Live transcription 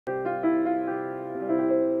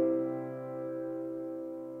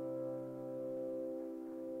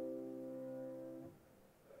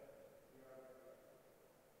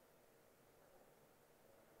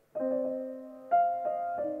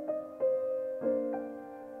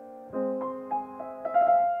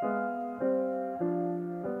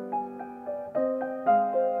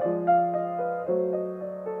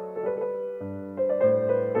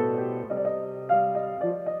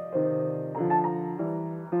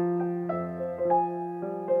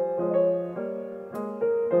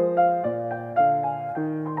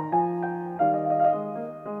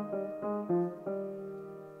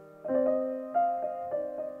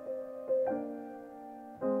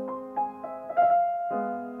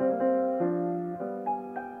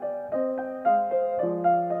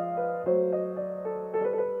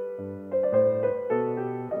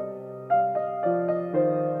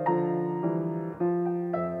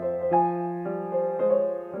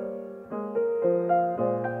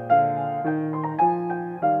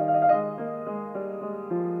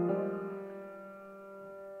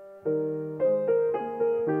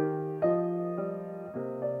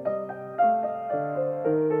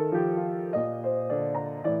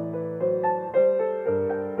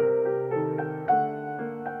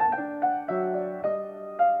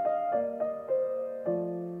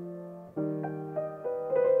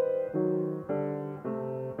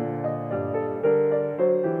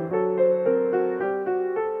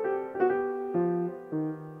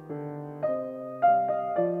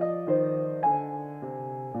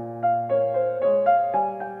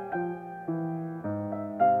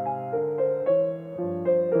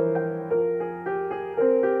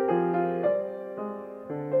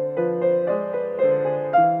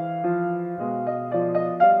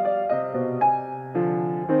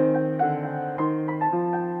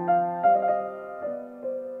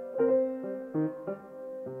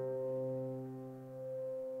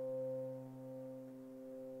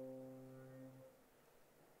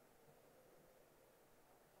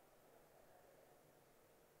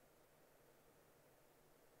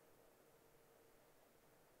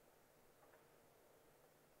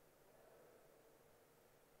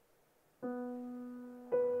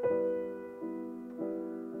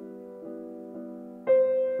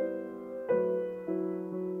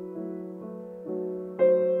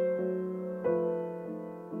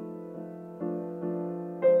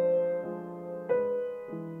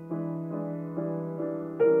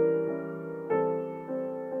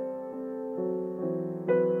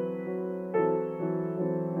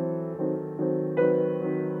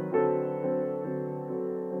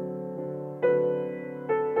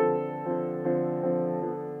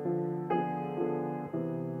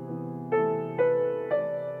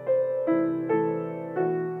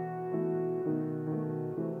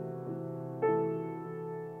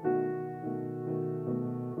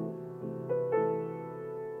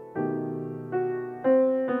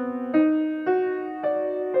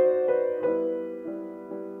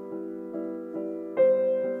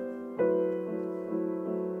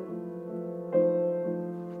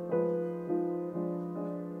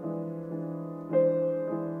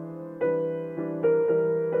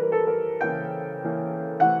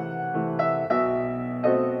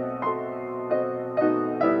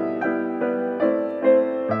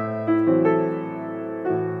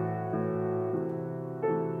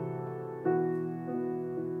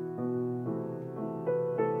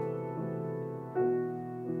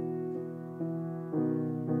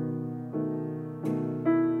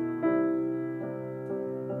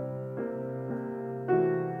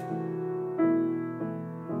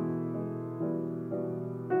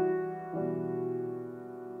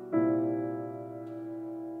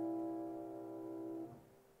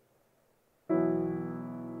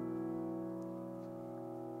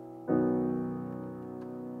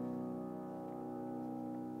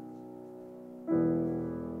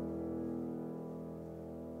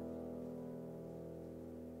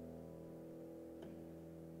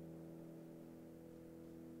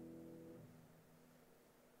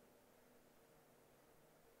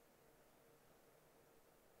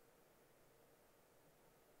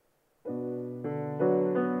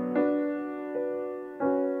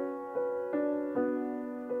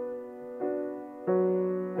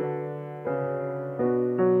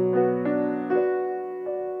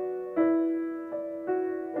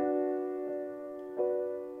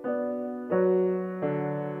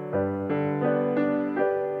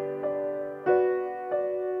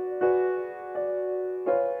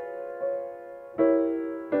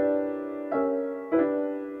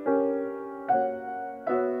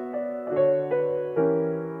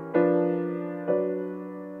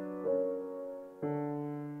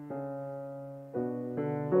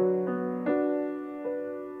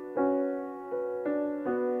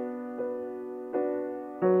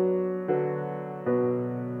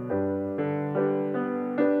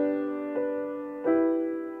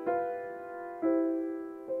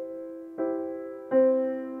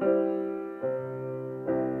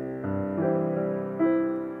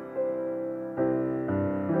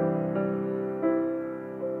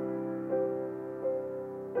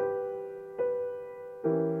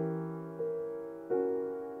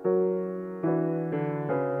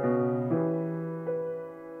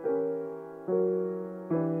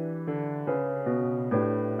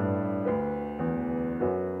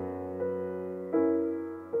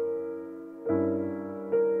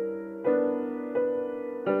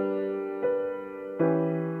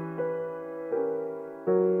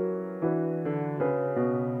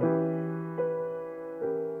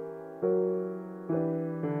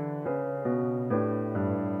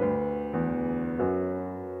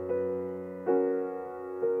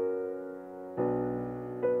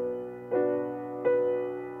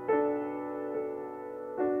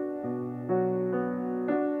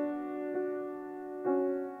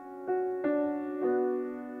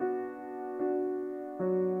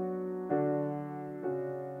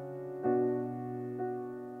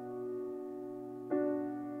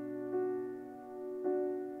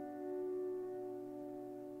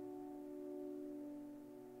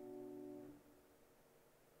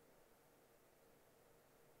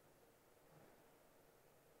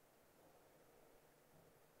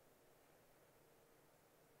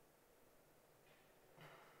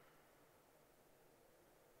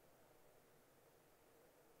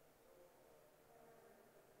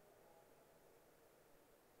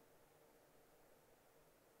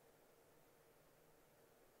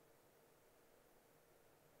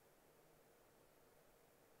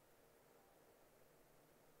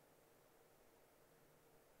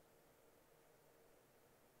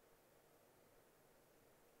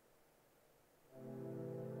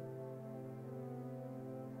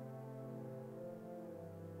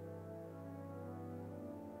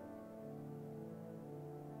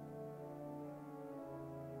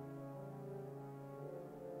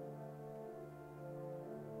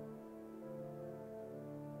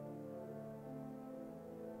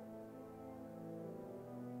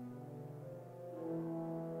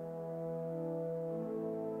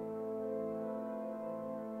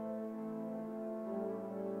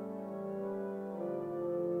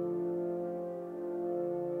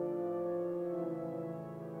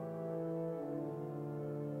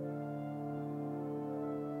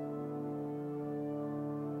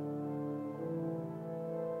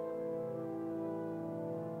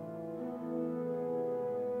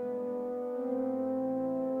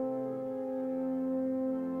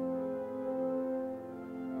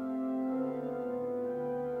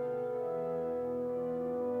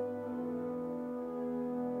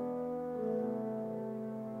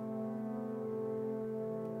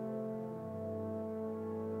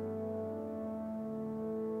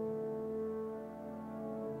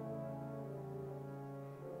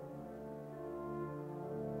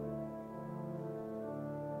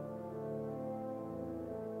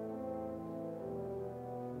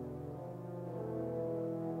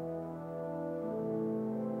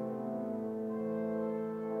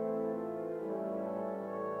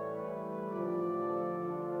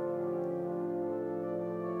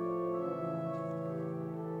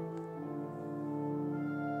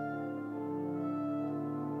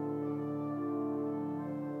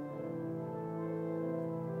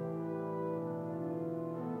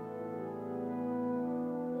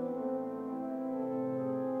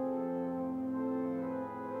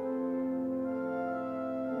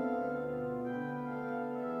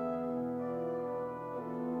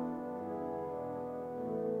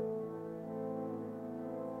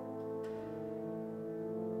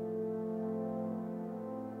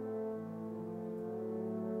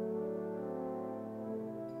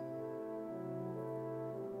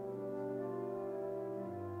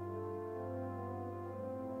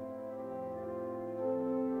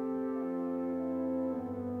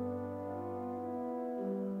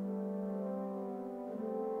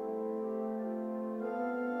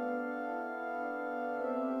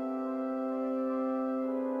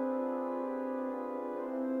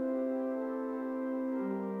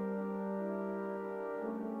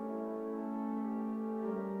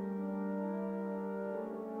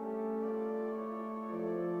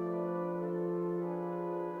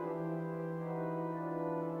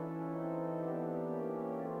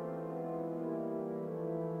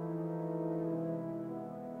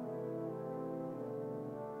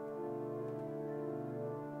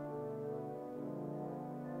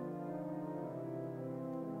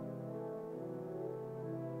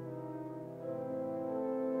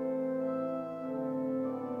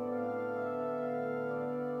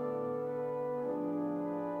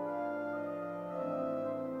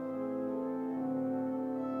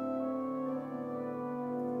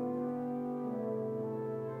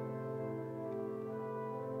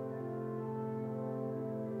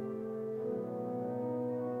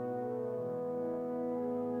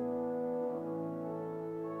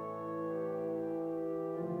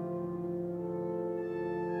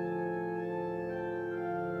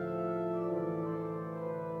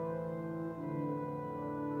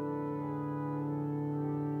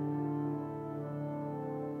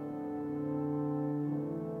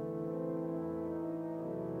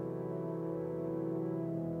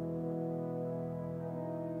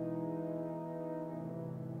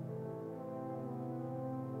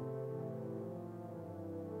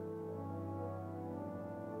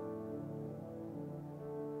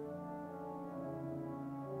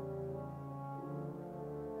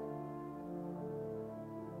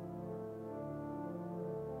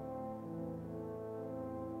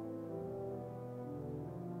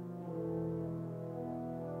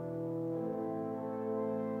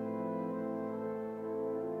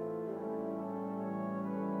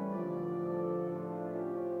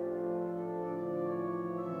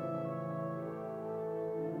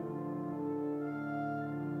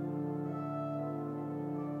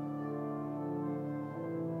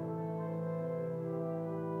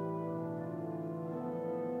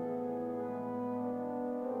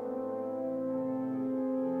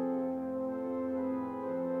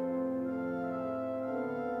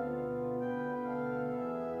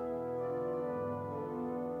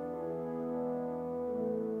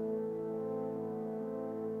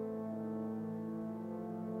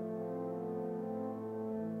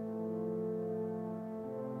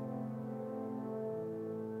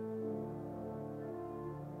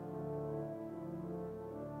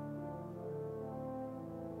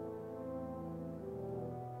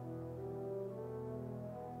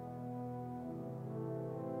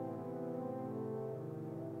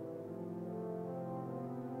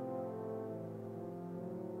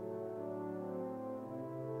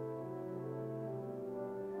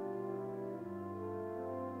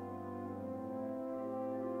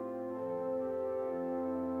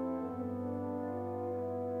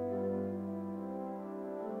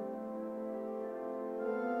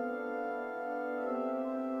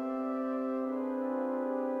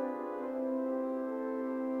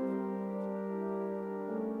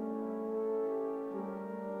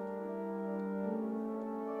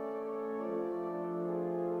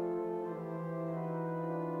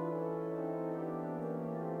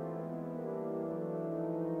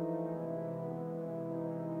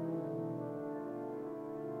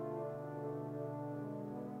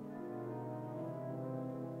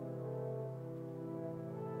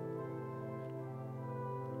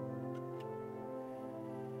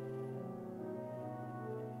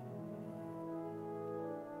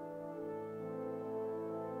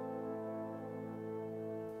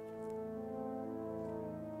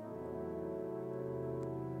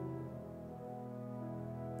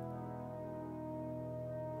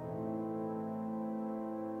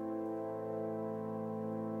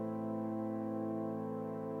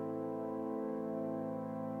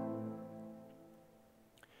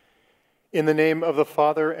In the name of the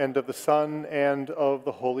Father, and of the Son, and of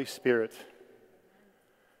the Holy Spirit.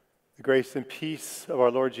 The grace and peace of our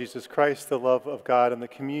Lord Jesus Christ, the love of God, and the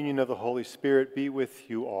communion of the Holy Spirit be with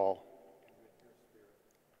you all.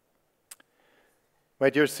 My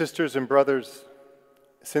dear sisters and brothers,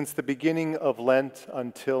 since the beginning of Lent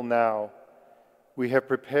until now, we have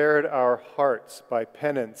prepared our hearts by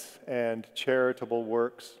penance and charitable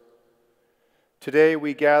works. Today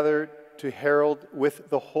we gather to herald with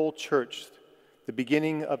the whole Church the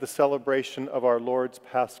beginning of the celebration of our Lord's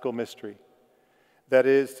Paschal Mystery, that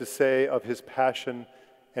is to say, of his passion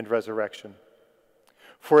and resurrection.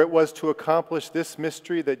 For it was to accomplish this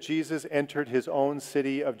mystery that Jesus entered his own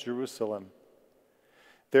city of Jerusalem.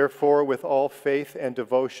 Therefore, with all faith and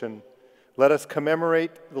devotion, let us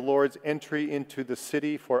commemorate the Lord's entry into the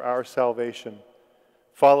city for our salvation,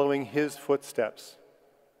 following his footsteps,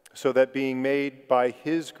 so that being made by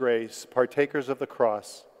his grace partakers of the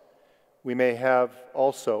cross, we may have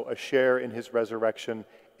also a share in his resurrection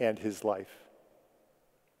and his life.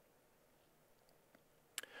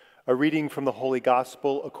 A reading from the Holy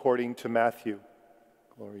Gospel according to Matthew.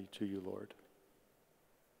 Glory to you, Lord.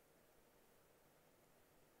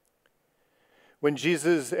 When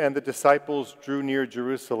Jesus and the disciples drew near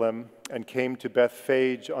Jerusalem and came to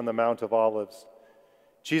Bethphage on the Mount of Olives,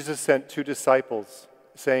 Jesus sent 2 disciples,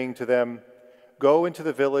 saying to them, "Go into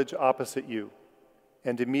the village opposite you,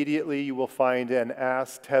 and immediately you will find an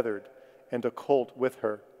ass tethered and a colt with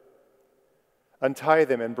her. Untie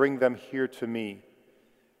them and bring them here to me.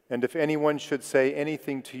 And if anyone should say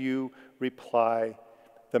anything to you, reply,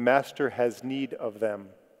 'The Master has need of them.'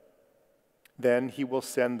 Then he will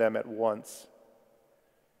send them at once."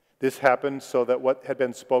 This happened so that what had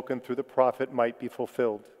been spoken through the prophet might be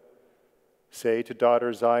fulfilled. Say to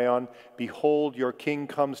daughter Zion, "Behold, your king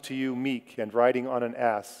comes to you meek and riding on an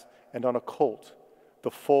ass and on a colt,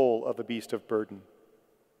 the foal of a beast of burden."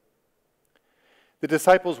 The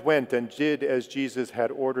disciples went and did as Jesus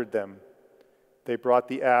had ordered them. They brought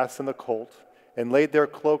the ass and the colt and laid their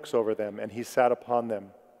cloaks over them, and he sat upon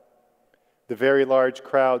them. The very large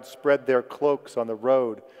crowd spread their cloaks on the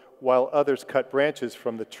road, while others cut branches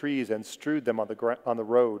from the trees and strewed them on the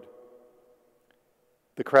road.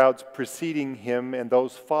 The crowds preceding him and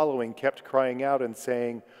those following kept crying out and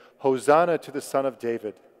saying, "Hosanna to the Son of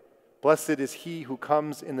David! Blessed is he who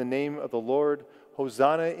comes in the name of the Lord!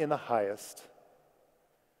 Hosanna in the highest!"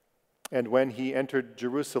 And when he entered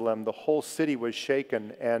Jerusalem, the whole city was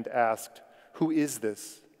shaken and asked, "Who is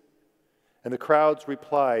this?" And the crowds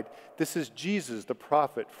replied, "This is Jesus, the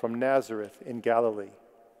prophet from Nazareth in Galilee."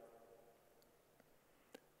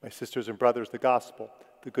 My sisters and brothers, the gospel,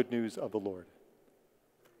 the good news of the Lord.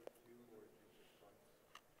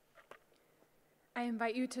 I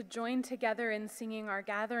invite you to join together in singing our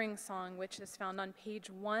gathering song, which is found on page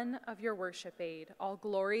 1 of your worship aid, All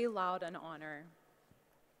Glory, Loud, and Honor.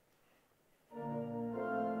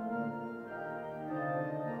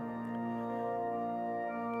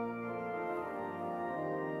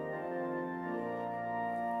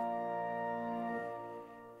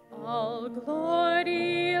 All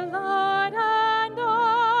glory, loud, and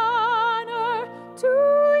honor to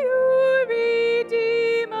you,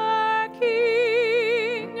 Redeemer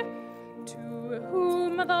King, to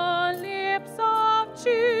whom the lips of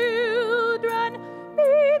children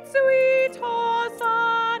beat sweet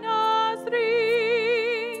hosannas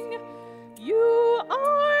ring. You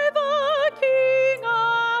are the King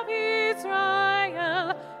of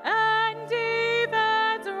Israel and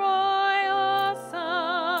David's royal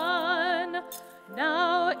son.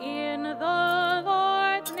 Now in the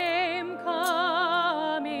Lord's name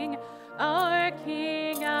coming, our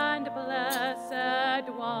King and blessed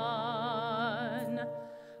one.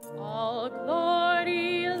 All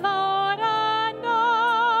glory, loud, and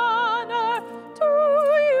honor to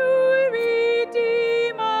you,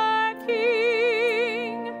 Redeemer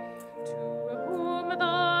King, to whom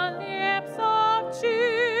the lips of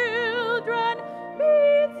children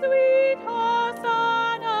beat sweet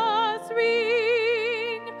hosannas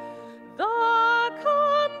ring. The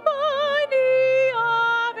company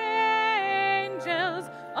of angels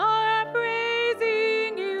are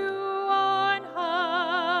praising you on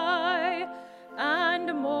high,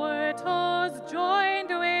 and mortals joined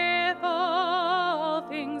with all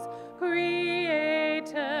things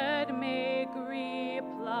created make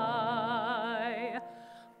reply.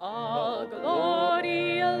 All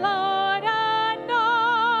glory, loud, and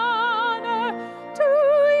honor to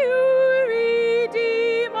you,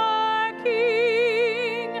 Redeemer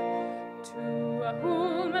King, to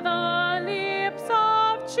whom the lips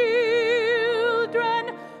of children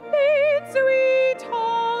beat sweet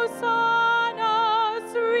hosannas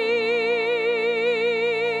ring.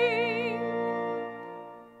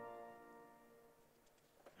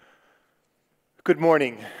 Good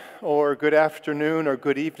morning, or good afternoon, or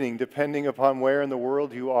good evening, depending upon where in the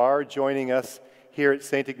world you are joining us here at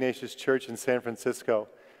St. Ignatius Church in San Francisco.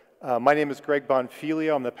 My name is Greg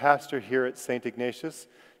Bonfilio. I'm the pastor here at St. Ignatius.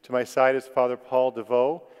 To my side is Father Paul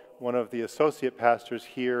DeVoe, one of the associate pastors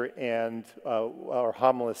here and our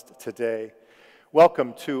homilist today.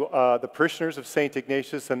 Welcome to the parishioners of St.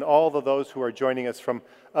 Ignatius and all of those who are joining us from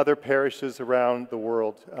other parishes around the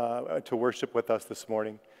world to worship with us this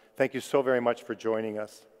morning. Thank you so very much for joining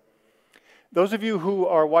us. Those of you who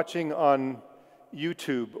are watching on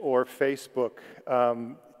YouTube or Facebook,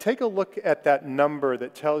 take a look at that number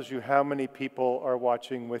that tells you how many people are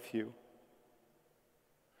watching with you.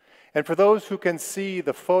 And for those who can see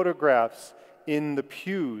the photographs in the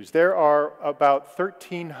pews, there are about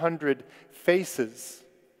 1,300 faces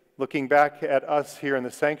looking back at us here in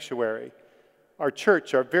the sanctuary. Our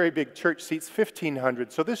church, our very big church, seats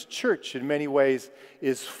 1,500. So this church, in many ways,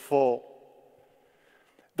 is full.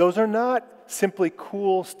 Those are not simply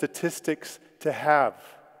cool statistics to have.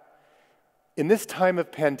 In this time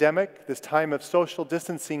of pandemic, this time of social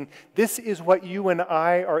distancing, this is what you and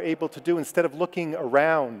I are able to do instead of looking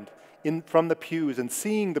around from the pews and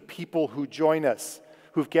seeing the people who join us,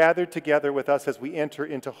 who've gathered together with us as we enter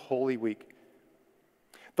into Holy Week.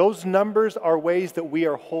 Those numbers are ways that we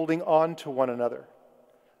are holding on to one another,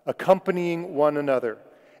 accompanying one another,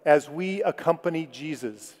 as we accompany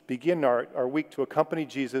Jesus, begin our week to accompany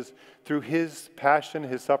Jesus through his passion,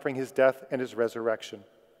 his suffering, his death, and his resurrection.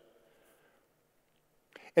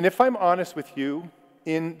 And if I'm honest with you,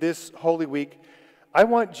 in this Holy Week, I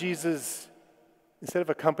want Jesus, instead of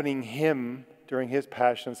accompanying him during his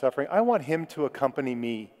passion and suffering, I want him to accompany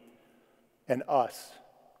me and us,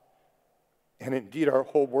 and indeed our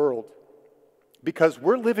whole world, because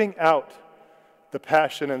we're living out the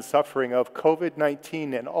passion and suffering of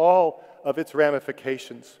COVID-19 and all of its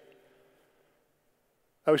ramifications.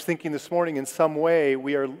 I was thinking this morning, in some way,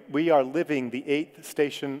 we are living the 8th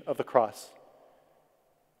station of the cross,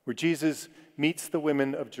 where Jesus meets the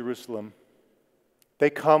women of Jerusalem.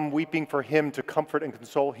 They come weeping for him to comfort and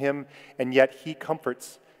console him, and yet he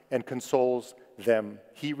comforts and consoles them.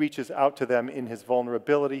 He reaches out to them in his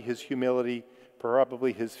vulnerability, his humility,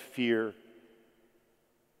 probably his fear,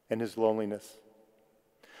 and his loneliness.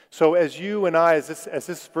 So as you and I, as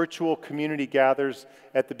this virtual community gathers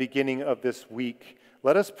at the beginning of this week,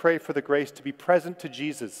 let us pray for the grace to be present to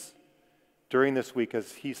Jesus during this week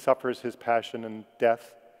as he suffers his passion and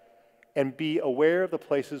death, and be aware of the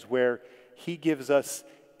places where he gives us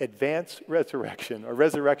advanced resurrection, or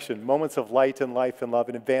resurrection, moments of light and life and love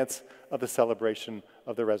in advance of the celebration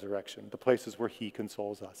of the resurrection, the places where he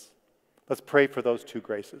consoles us. Let's pray for those two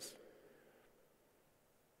graces.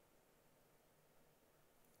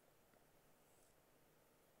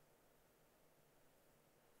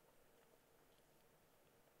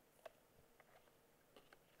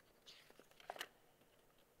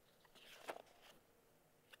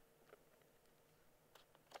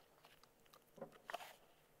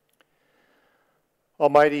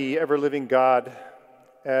 Almighty, ever-living God,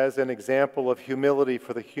 as an example of humility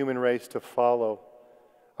for the human race to follow,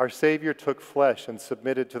 our Savior took flesh and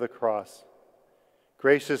submitted to the cross.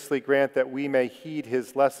 Graciously grant that we may heed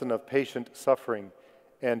his lesson of patient suffering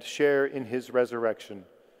and share in his resurrection,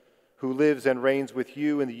 who lives and reigns with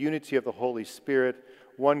you in the unity of the Holy Spirit,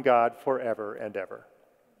 one God, forever and ever.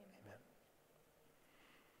 Amen.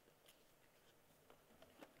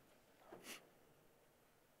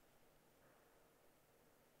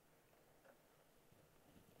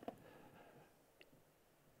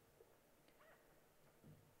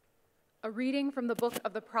 A reading from the book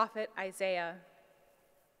of the prophet Isaiah.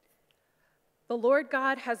 The Lord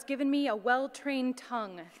God has given me a well-trained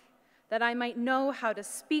tongue, that I might know how to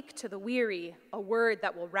speak to the weary a word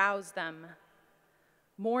that will rouse them.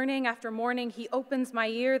 Morning after morning he opens my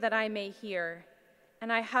ear that I may hear,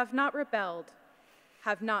 and I have not rebelled,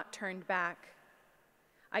 have not turned back.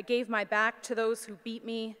 I gave my back to those who beat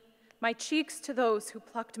me, my cheeks to those who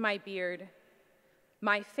plucked my beard.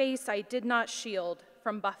 My face I did not shield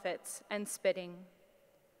from buffets and spitting.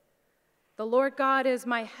 The Lord God is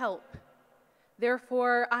my help,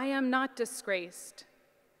 therefore I am not disgraced.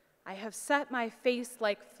 I have set my face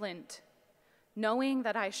like flint, knowing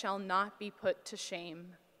that I shall not be put to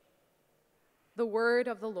shame. The word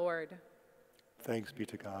of the Lord. Thanks be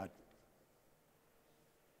to God.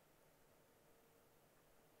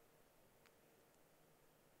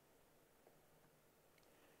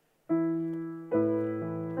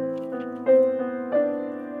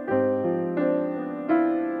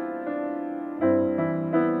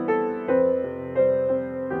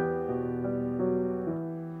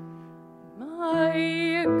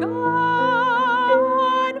 My God.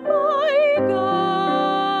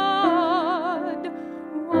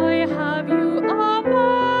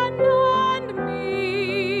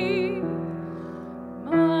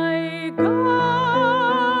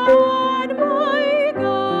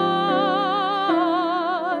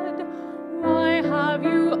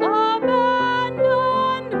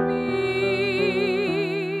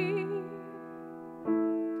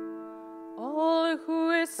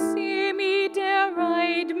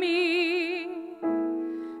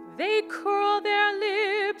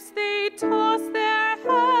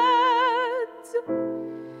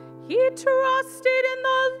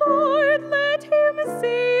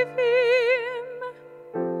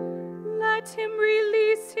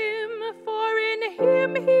 release him, for in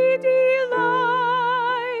him he delights.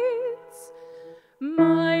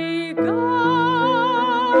 My God,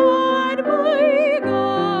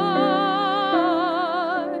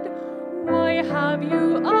 why have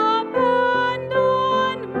you abandoned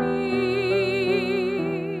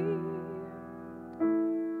me?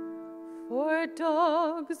 For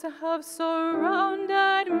dogs have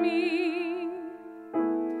surrounded me,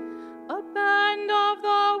 a band of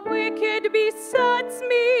the wicked besets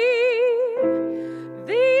me.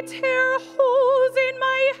 They tear holes in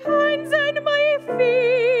my hands and my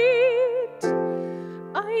feet.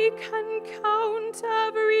 I can count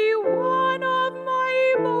every one of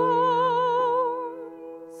my bones.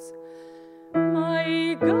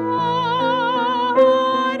 My God,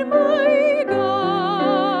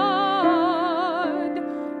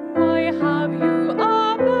 why have you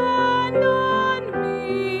abandoned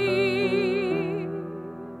me?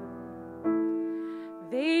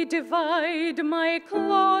 They divide my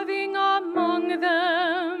clothing among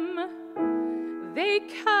them. They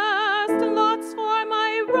cast lots for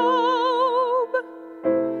my robe.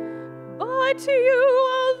 But you,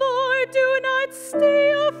 O Lord, do not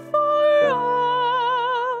stay afar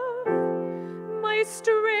off. My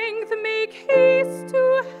strength, make haste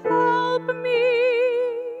to help me.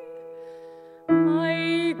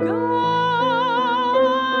 My God,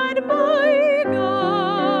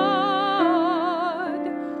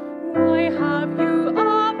 why have you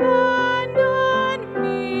abandoned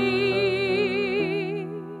me?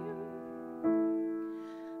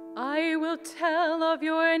 I will tell of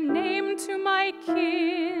your name to my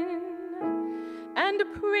kin and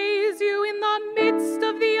praise you in the midst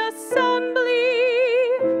of the assembly.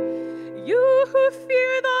 You who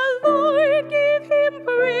fear the Lord, give him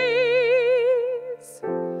praise.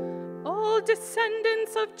 All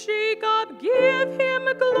descendants of Jacob, give him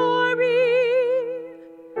glory.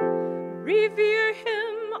 Revere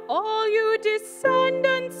him, all you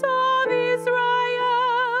descendants of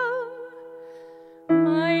Israel.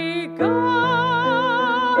 My God,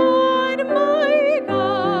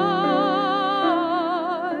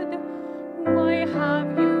 why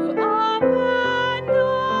have you abandoned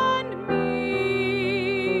me?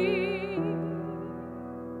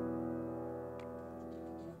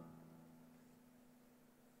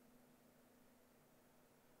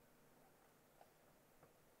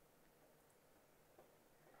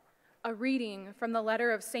 A reading from the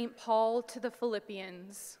letter of St. Paul to the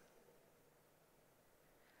Philippians.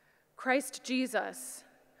 Christ Jesus,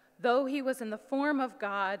 though he was in the form of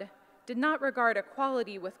God, did not regard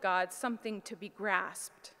equality with God something to be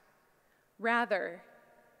grasped. Rather,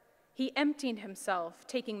 he emptied himself,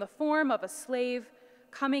 taking the form of a slave,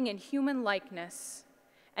 coming in human likeness,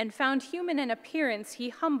 and found human in appearance, he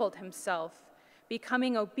humbled himself,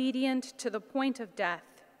 becoming obedient to the point of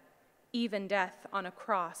death, even death on a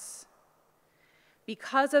cross.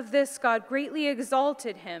 Because of this, God greatly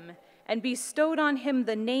exalted him and bestowed on him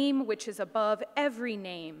the name which is above every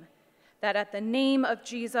name, that at the name of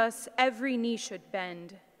Jesus every knee should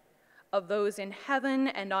bend, of those in heaven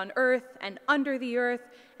and on earth and under the earth,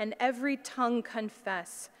 and every tongue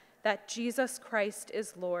confess that Jesus Christ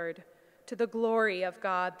is Lord, to the glory of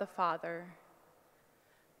God the Father.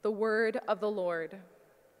 The word of the Lord.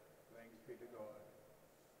 Thanks be to God.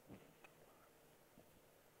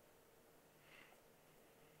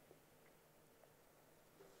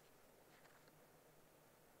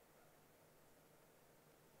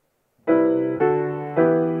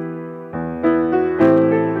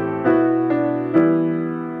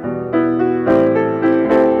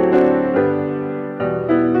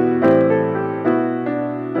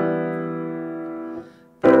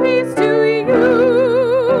 Praise to you,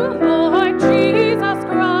 Lord Jesus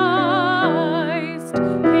Christ,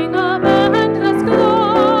 King of endless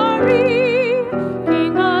glory,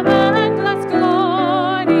 King of endless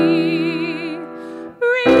glory.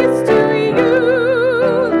 Praise to you,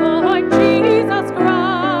 Lord Jesus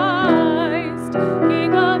Christ,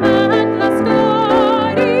 King of endless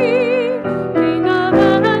glory, King of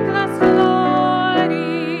endless glory.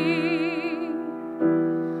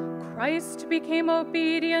 Christ became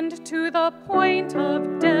obedient to the point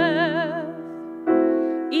of death,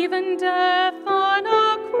 even death on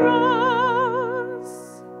a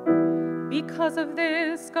cross. Because of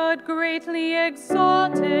this, God greatly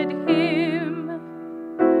exalted him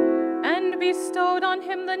and bestowed on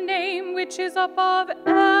him the name which is above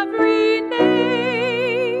every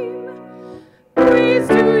name. Praise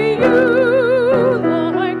to you,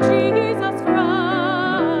 Lord Jesus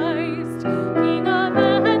Christ, King of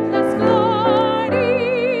endless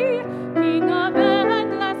glory, King of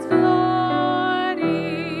endless glory.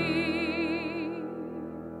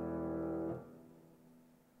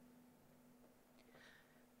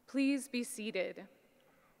 Please be seated.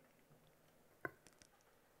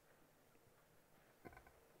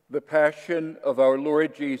 The Passion of our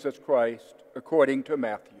Lord Jesus Christ according to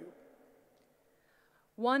Matthew.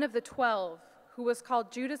 One of the 12, who was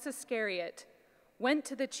called Judas Iscariot, went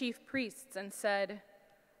to the chief priests and said,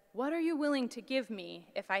 "What are you willing to give me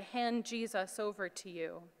if I hand Jesus over to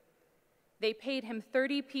you?" They paid him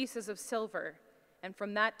 30 pieces of silver, and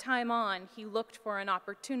from that time on, he looked for an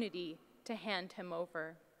opportunity to hand him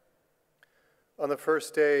over. On the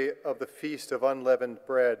first day of the Feast of Unleavened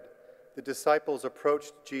Bread, the disciples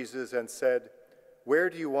approached Jesus and said, "Where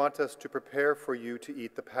do you want us to prepare for you to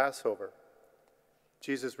eat the Passover?"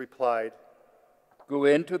 Jesus replied, "Go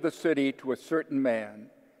into the city to a certain man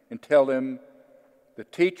and tell him, 'The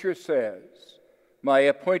teacher says, my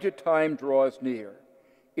appointed time draws near.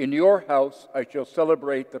 In your house I shall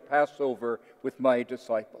celebrate the Passover with my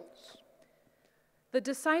disciples.'" The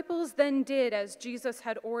disciples then did as Jesus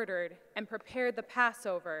had ordered and prepared the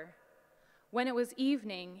Passover. When it was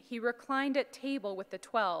evening, he reclined at table with the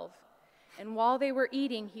 12, and while they were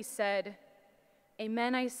eating, he said,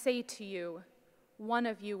 "Amen, I say to you, one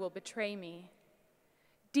of you will betray me."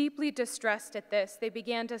 Deeply distressed at this, they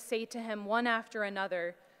began to say to him one after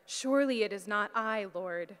another, "Surely it is not I,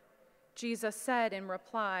 Lord." Jesus said in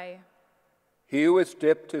reply, "He who has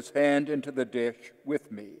dipped his hand into the dish with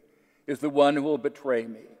me is the one who will betray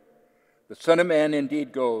me. The Son of Man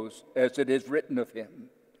indeed goes, as it is written of him.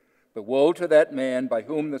 But woe to that man by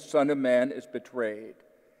whom the Son of Man is betrayed.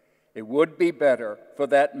 It would be better for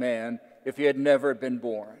that man if he had never been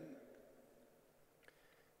born."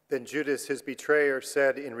 Then Judas, his betrayer,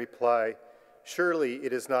 said in reply, "Surely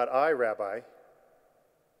it is not I, Rabbi."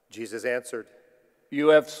 Jesus answered, "You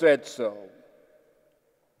have said so."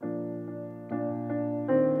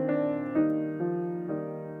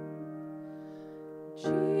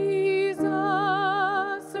 Jesus,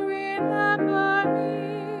 remember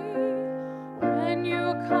me when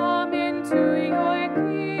you come into your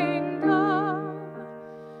kingdom.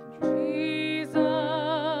 Jesus,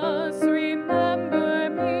 remember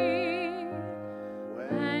me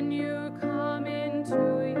when you come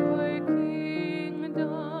into your kingdom.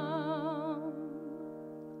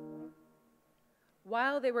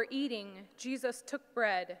 While they were eating, Jesus took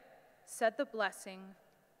bread, said the blessing,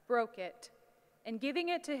 broke it, and giving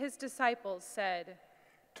it to his disciples said,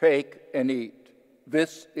 "Take and eat.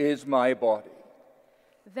 This is my body."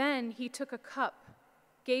 Then he took a cup,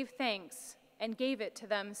 gave thanks, and gave it to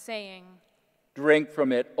them, saying, "Drink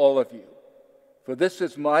from it, all of you, for this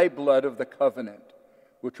is my blood of the covenant,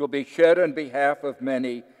 which will be shed on behalf of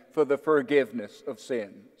many for the forgiveness of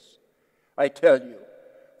sins. I tell you,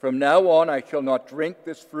 from now on I shall not drink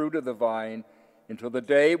this fruit of the vine until the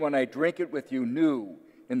day when I drink it with you new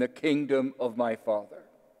in the kingdom of my Father."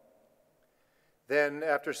 Then,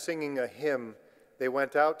 after singing a hymn, they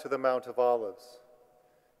went out to the Mount of Olives.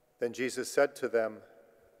 Then Jesus said to them,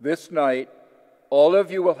 "This night all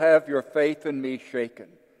of you will have your faith in me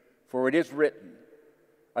shaken, for it is written,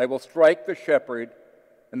 I will strike the shepherd,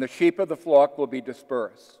 and the sheep of the flock will be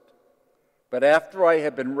dispersed. But after I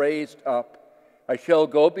have been raised up, I shall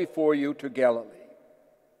go before you to Galilee."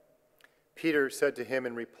 Peter said to him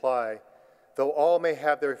in reply, "Though all may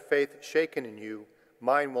have their faith shaken in you,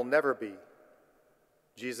 mine will never be."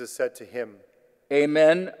 Jesus said to him,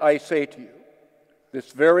 "Amen, I say to you,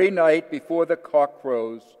 this very night before the cock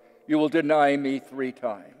crows, you will deny me 3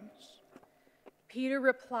 times." Peter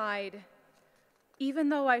replied, "Even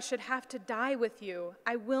though I should have to die with you,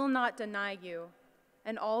 I will not deny you."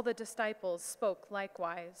 And all the disciples spoke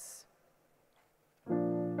likewise.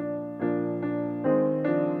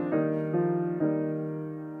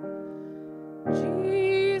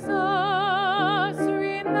 Jesus,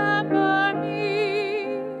 remember me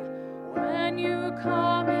when you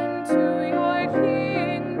come into your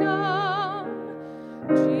kingdom.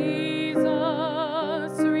 Jesus,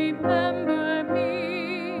 remember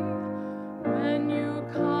me when you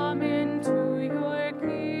come into your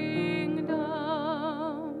kingdom.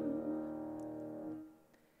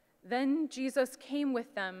 Then Jesus came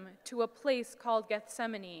with them to a place called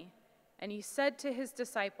Gethsemane, and he said to his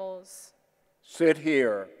disciples, "Sit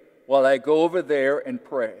here while I go over there and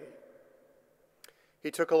pray."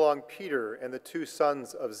 He took along Peter and the 2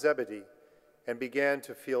 sons of Zebedee and began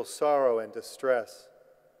to feel sorrow and distress.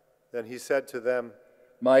 Then he said to them,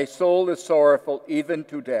 "My soul is sorrowful even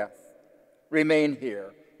to death. Remain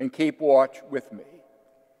here and keep watch with me."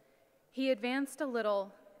 He advanced a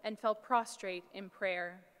little and fell prostrate in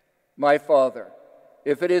prayer. "My Father,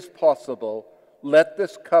 if it is possible, let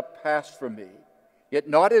this cup pass from me, yet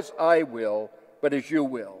not as I will, but as you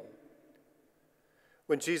will."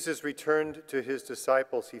 When Jesus returned to his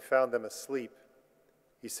disciples, he found them asleep.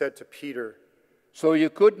 He said to Peter, "So you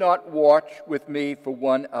could not watch with me for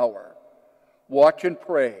 1 hour. Watch and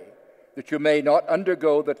pray, that you may not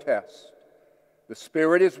undergo the test. The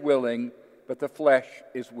spirit is willing, but the flesh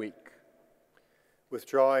is weak."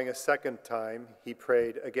 Withdrawing a second time, he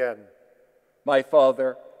prayed again, "My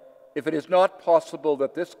Father, if it is not possible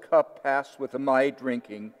that this cup pass with my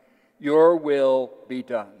drinking, your will be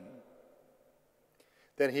done."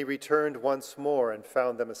 Then he returned once more and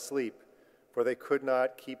found them asleep, for they could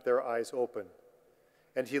not keep their eyes open.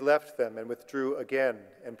 And he left them and withdrew again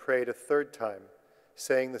and prayed a third time,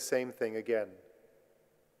 saying the same thing again.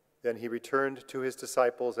 Then he returned to his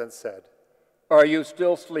disciples and said, "Are you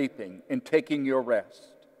still sleeping and taking your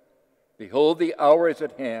rest? Behold, the hour is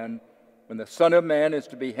at hand when the Son of Man is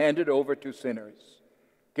to be handed over to sinners.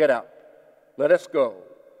 Get up, let us go.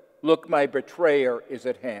 Look, my betrayer is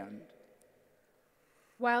at hand."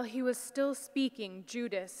 While he was still speaking,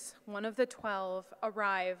 Judas, one of the 12,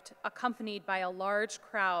 arrived, accompanied by a large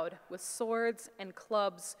crowd with swords and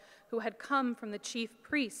clubs, who had come from the chief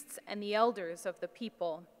priests and the elders of the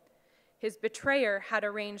people. His betrayer had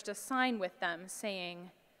arranged a sign with them,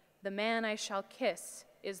 saying, "The man I shall kiss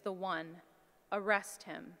is the one. Arrest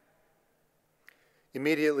him."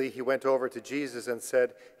 Immediately he went over to Jesus and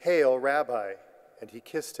said, "Hail, Rabbi," and he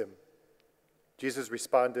kissed him. Jesus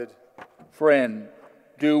responded, "Friend,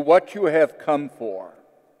 do what you have come for."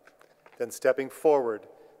 Then stepping forward,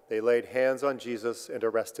 they laid hands on Jesus and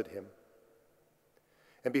arrested him.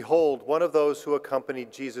 And behold, one of those who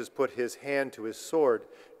accompanied Jesus put his hand to his sword,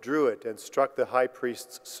 drew it, and struck the high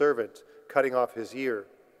priest's servant, cutting off his ear.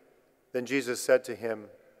 Then Jesus said to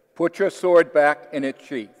him, "Put your sword back in its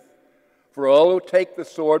sheath, for all who take the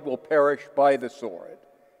sword will perish by the sword.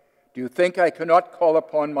 Do you think I cannot call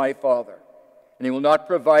upon my Father, and he will not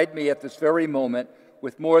provide me at this very moment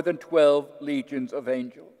with more than 12 legions of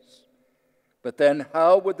angels? But then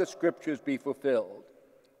how would the scriptures be fulfilled,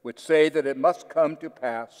 which say that it must come to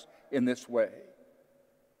pass in this way?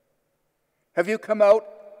 Have you come out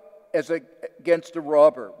as against a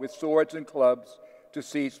robber with swords and clubs to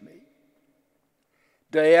seize me?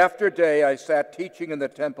 Day after day I sat teaching in the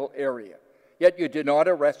temple area, yet you did not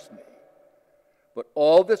arrest me. But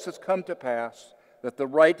all this has come to pass that the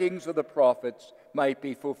writings of the prophets might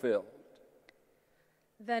be fulfilled."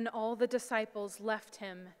 Then all the disciples left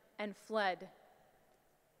him and fled.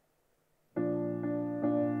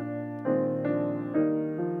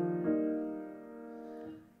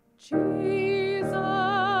 Jesus,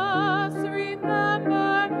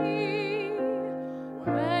 remember me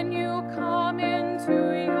when you come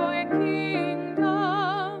into your kingdom.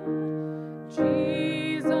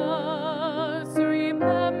 Jesus,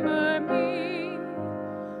 remember me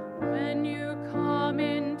when you come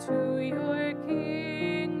into your kingdom.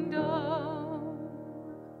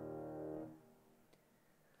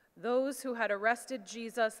 Those who had arrested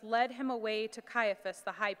Jesus led him away to Caiaphas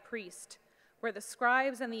the high priest, where the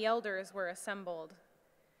scribes and the elders were assembled.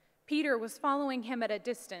 Peter was following him at a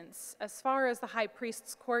distance, as far as the high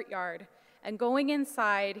priest's courtyard, and going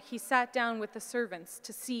inside, he sat down with the servants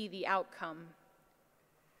to see the outcome.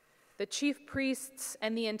 The chief priests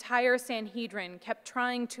and the entire Sanhedrin kept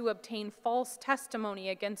trying to obtain false testimony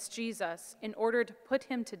against Jesus in order to put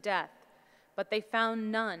him to death, but they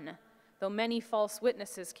found none, though many false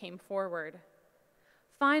witnesses came forward.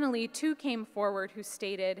 Finally, 2 came forward who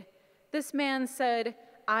stated, "This man said,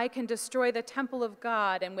 'I can destroy the temple of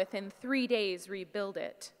God and within 3 days rebuild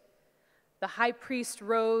it.'" The high priest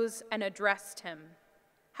rose and addressed him.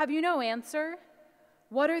 "Have you no answer?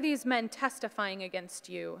 What are these men testifying against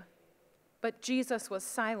you?" But Jesus was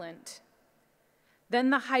silent.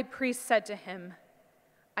 Then the high priest said to him,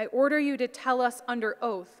 "I order you to tell us under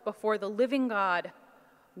oath before the living God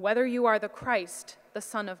whether you are the Christ, the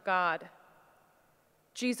Son of God."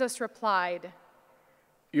 Jesus replied,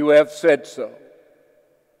 "You have said so.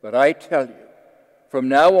 But I tell you, from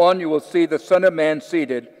now on you will see the Son of Man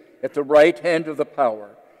seated at the right hand of the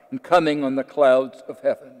power and coming on the clouds of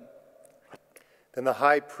heaven." Then the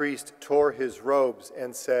high priest tore his robes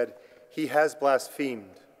and said, "He has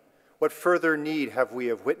blasphemed. What further need have we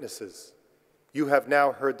of witnesses? You have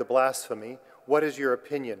now heard the blasphemy. What is your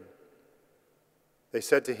opinion?" They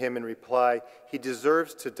said to him in reply, "He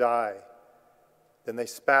deserves to die." Then they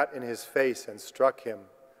spat in his face and struck him,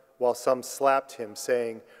 while some slapped him,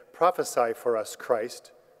 saying, "Prophesy for us,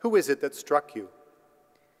 Christ. Who is it that struck you?"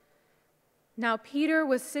 Now Peter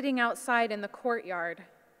was sitting outside in the courtyard.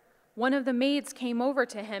 One of the maids came over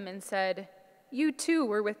to him and said, "You too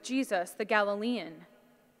were with Jesus, the Galilean."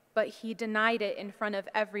 But he denied it in front of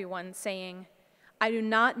everyone, saying, I do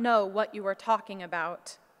not know what you are talking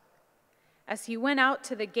about." As he went out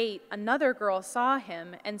to the gate, another girl saw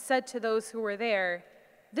him and said to those who were there,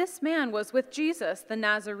 "This man was with Jesus the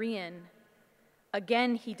Nazarene."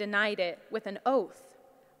 Again he denied it with an oath,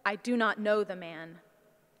 "I do not know the man."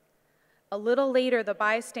 A little later the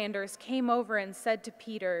bystanders came over and said to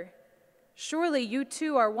Peter, "Surely you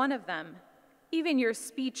too are one of them. Even your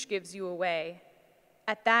speech gives you away."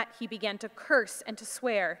 At that he began to curse and to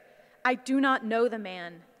swear, "I do not know the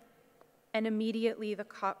man." And immediately the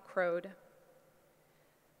cock crowed.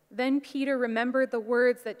 Then Peter remembered the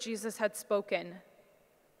words that Jesus had spoken,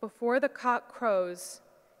 "Before the cock crows,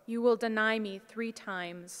 you will deny me 3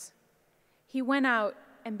 times." He went out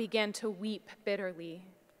and began to weep bitterly.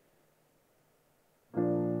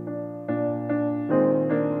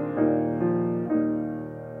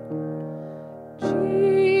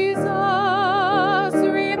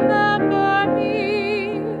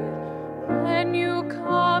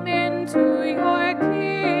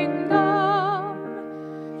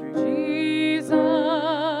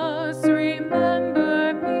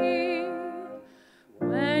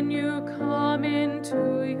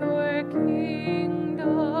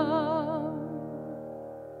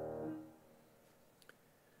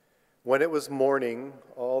 When it was morning,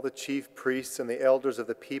 all the chief priests and the elders of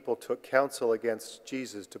the people took counsel against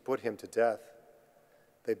Jesus to put him to death.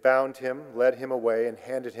 They bound him, led him away, and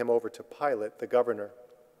handed him over to Pilate, the governor.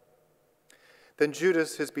 Then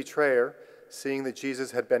Judas, his betrayer, seeing that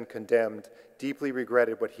Jesus had been condemned, deeply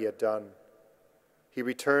regretted what he had done. He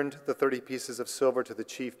returned the 30 pieces of silver to the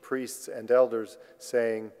chief priests and elders,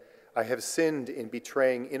 saying, "I have sinned in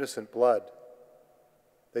betraying innocent blood."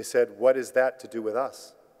 They said, "What is that to do with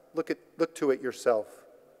us? Look to it yourself."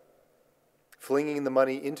 Flinging the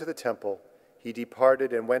money into the temple, he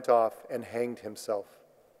departed and went off and hanged himself.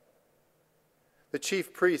 The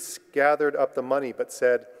chief priests gathered up the money but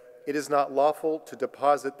said, "It is not lawful to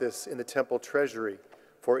deposit this in the temple treasury,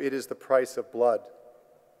 for it is the price of blood."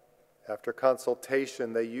 After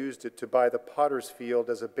consultation, they used it to buy the potter's field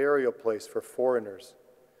as a burial place for foreigners.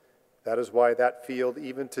 That is why that field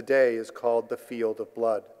even today is called the Field of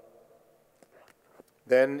Blood.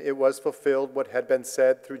 Then it was fulfilled what had been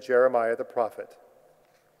said through Jeremiah the prophet.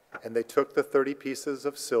 And they took the 30 pieces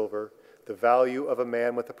of silver, the value of a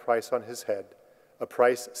man with a price on his head, a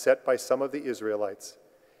price set by some of the Israelites,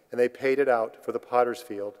 and they paid it out for the potter's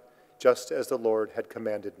field, just as the Lord had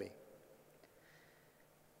commanded me.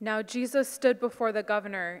 Now Jesus stood before the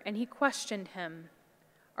governor, and he questioned him,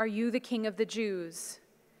 "Are you the king of the Jews?"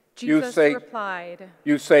 Jesus replied,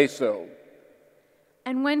 "You say so."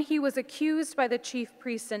 And when he was accused by the chief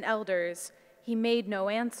priests and elders, he made no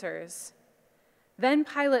answers. Then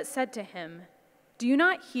Pilate said to him, "Do you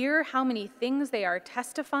not hear how many things they are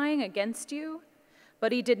testifying against you?"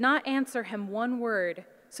 But he did not answer him one word,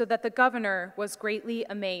 so that the governor was greatly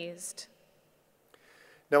amazed.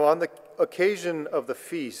 Now on the occasion of the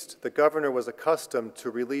feast, the governor was accustomed to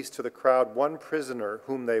release to the crowd one prisoner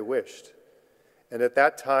whom they wished. And at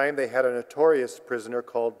that time they had a notorious prisoner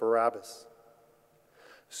called Barabbas.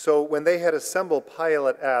 So when they had assembled,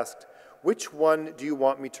 Pilate asked, "Which one do you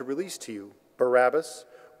want me to release to you, Barabbas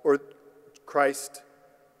or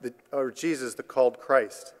Jesus, the called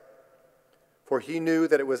Christ?" For he knew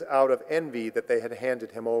that it was out of envy that they had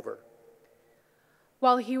handed him over.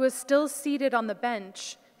 While he was still seated on the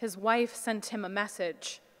bench, his wife sent him a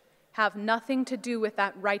message. "Have nothing to do with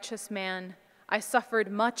that righteous man. I suffered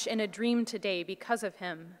much in a dream today because of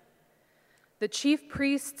him." The chief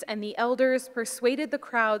priests and the elders persuaded the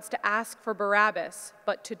crowds to ask for Barabbas,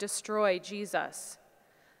 but to destroy Jesus.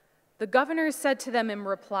 The governor said to them in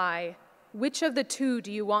reply, "Which of the 2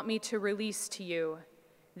 do you want me to release to you?"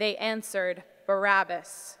 They answered,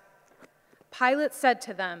 "Barabbas." Pilate said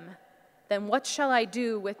to them, "Then what shall I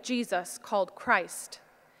do with Jesus called Christ?"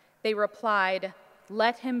 They replied,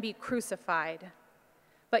 "Let him be crucified."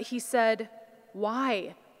 But he said,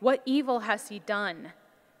 "Why? What evil has he done?"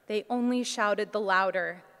 They only shouted the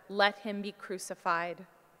louder, "Let him be crucified."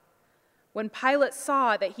 When Pilate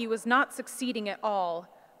saw that he was not succeeding at all,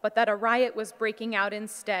 but that a riot was breaking out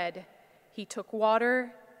instead, he took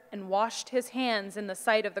water and washed his hands in the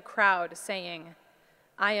sight of the crowd, saying,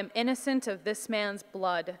 "I am innocent of this man's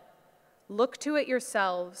blood. Look to it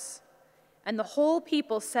yourselves." And the whole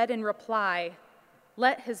people said in reply,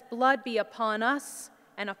 "Let his blood be upon us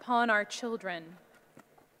and upon our children."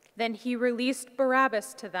 Then he released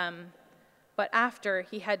Barabbas to them, but after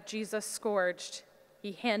he had Jesus scourged,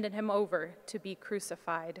 he handed him over to be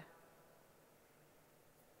crucified.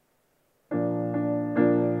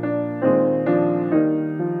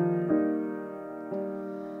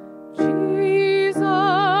 Jesus,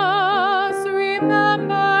 remember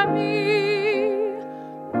remember me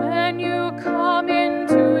when you come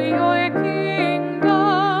into your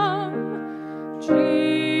kingdom.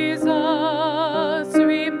 Jesus,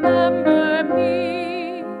 remember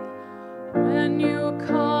me when you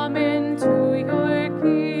come into your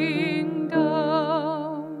kingdom.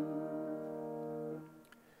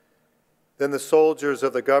 Then the soldiers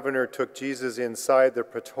of the governor took Jesus inside the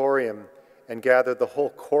praetorium and gathered the whole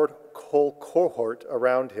cohort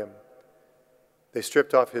around him. They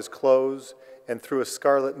stripped off his clothes and threw a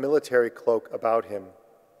scarlet military cloak about him.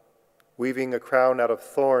 Weaving a crown out of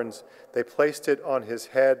thorns, they placed it on his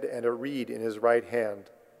head and a reed in his right hand.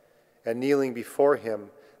 And kneeling before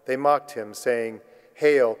him, they mocked him, saying,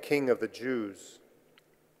 "Hail, King of the Jews!"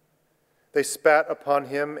 They spat upon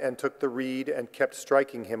him and took the reed and kept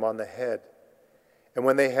striking him on the head. And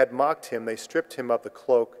when they had mocked him, they stripped him of the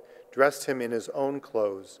cloak, dressed him in his own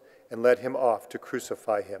clothes, and led him off to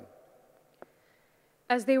crucify him.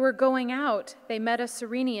 As they were going out, they met a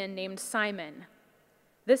Cyrenian named Simon.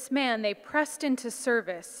 This man they pressed into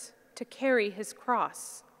service to carry his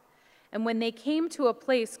cross. And when they came to a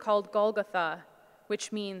place called Golgotha,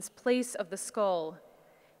 which means place of the skull,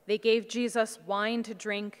 they gave Jesus wine to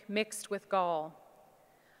drink mixed with gall.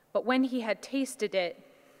 But when he had tasted it,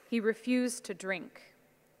 he refused to drink.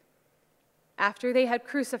 After they had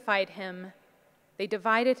crucified him, they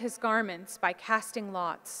divided his garments by casting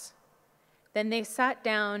lots. Then they sat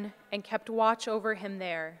down and kept watch over him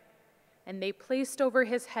there, and they placed over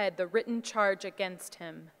his head the written charge against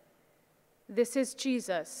him. "This is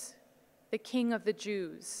Jesus, the King of the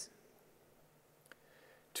Jews."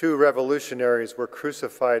 2 revolutionaries were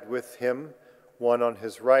crucified with him, one on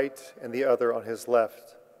his right and the other on his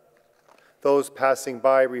left. Those passing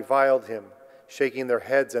by reviled him, shaking their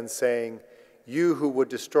heads and saying, "You who would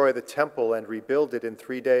destroy the temple and rebuild it in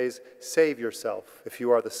 3 days, save yourself if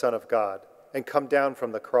you are the Son of God, and come down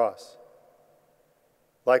from the cross."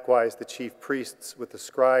 Likewise, the chief priests with the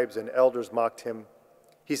scribes and elders mocked him.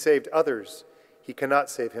 "He saved others, he cannot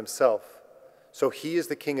save himself. So he is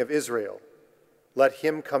the King of Israel. Let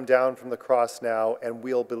him come down from the cross now, and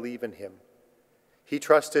we'll believe in him. He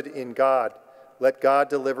trusted in God. Let God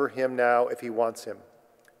deliver him now if he wants him.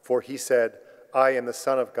 For he said, 'I am the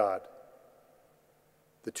Son of God.'"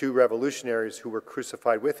 The 2 revolutionaries who were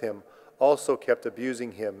crucified with him also kept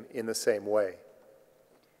abusing him in the same way.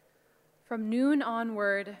 From noon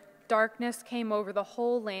onward, darkness came over the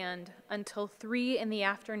whole land until 3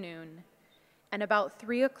 p.m, and about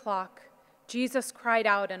 3 o'clock, Jesus cried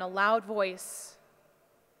out in a loud voice,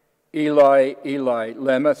 "Eli, Eli,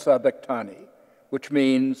 lema sabachthani," which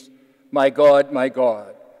means, my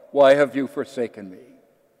God, why have you forsaken me?"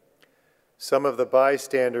 Some of the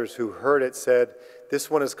bystanders who heard it said,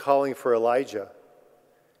 "This one is calling for Elijah."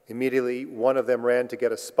 Immediately, one of them ran to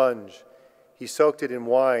get a sponge. He soaked it in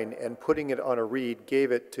wine and, putting it on a reed,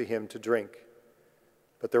 gave it to him to drink.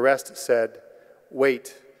 But the rest said,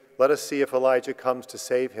 "Wait, let us see if Elijah comes to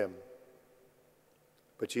save him."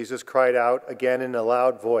 But Jesus cried out again in a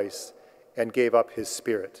loud voice and gave up his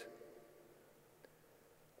spirit.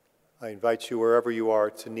 I invite you, wherever you are,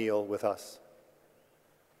 to kneel with us.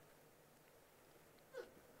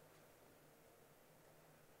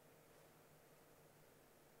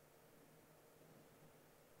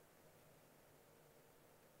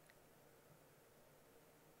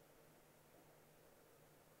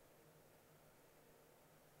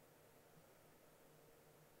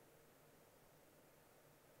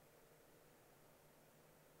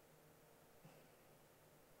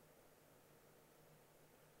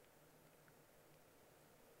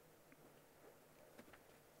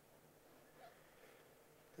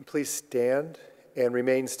 And please stand and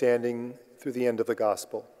remain standing through the end of the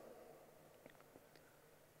gospel.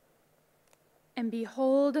 And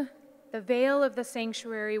behold, the veil of the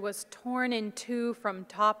sanctuary was torn in two from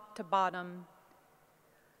top to bottom.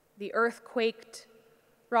 The earth quaked,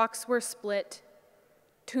 rocks were split,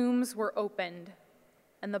 tombs were opened,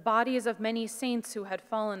 and the bodies of many saints who had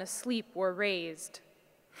fallen asleep were raised.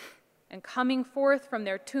 And coming forth from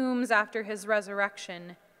their tombs after his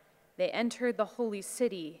resurrection, they entered the holy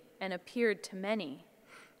city and appeared to many.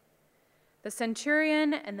 The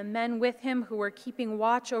centurion and the men with him who were keeping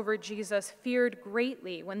watch over Jesus feared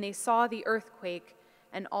greatly when they saw the earthquake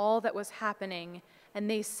and all that was happening, and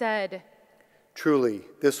they said, "Truly,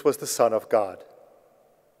 this was the Son of God."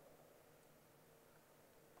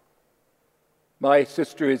 My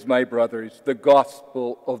sisters, my brothers, the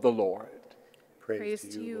gospel of the Lord. Praise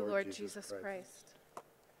to you, Lord Jesus Christ.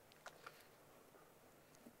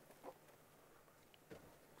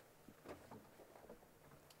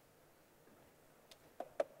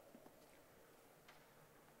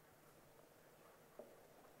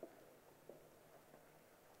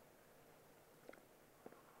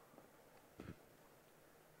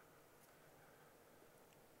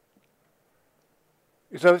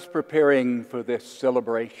 As I was preparing for this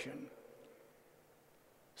celebration,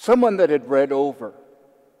 someone that had read over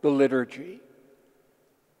the liturgy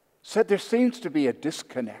said there seems to be a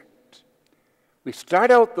disconnect. We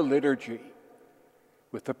start out the liturgy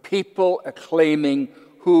with the people acclaiming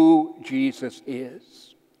who Jesus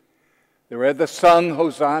is. There are the sung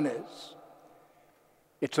hosannas.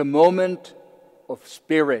 It's a moment of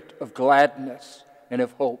spirit, of gladness, and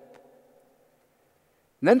of hope.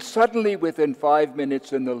 And then suddenly, within 5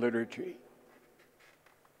 minutes in the liturgy,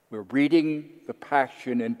 we're reading the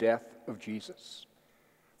passion and death of Jesus.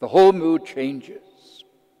 The whole mood changes.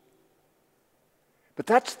 But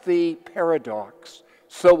that's the paradox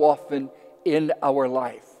so often in our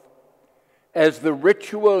life. As the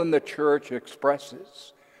ritual in the church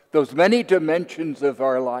expresses those many dimensions of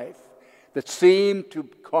our life that seem to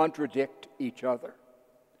contradict each other.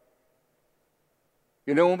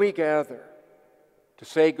 You know, when we gather to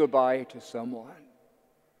say goodbye to someone,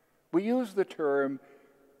 we use the term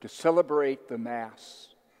to celebrate the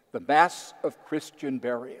Mass of Christian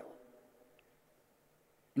burial.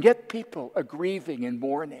 And yet people are grieving and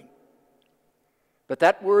mourning. But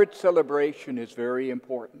that word celebration is very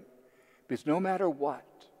important, because no matter what,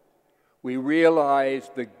 we realize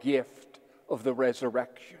the gift of the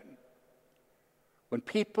resurrection. When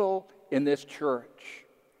people in this church,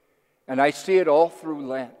 and I see it all through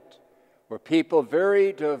Lent, where people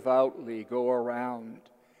very devoutly go around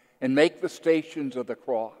and make the stations of the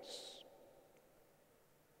cross.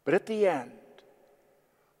 But at the end,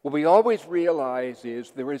 what we always realize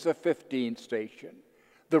is there is a 15th station,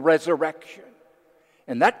 the resurrection.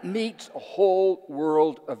 And that meets a whole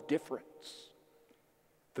world of difference.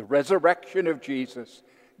 The resurrection of Jesus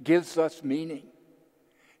gives us meaning.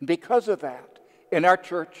 And because of that, in our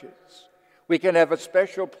churches, we can have a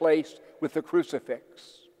special place with the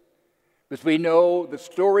crucifix. Because we know the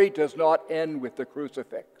story does not end with the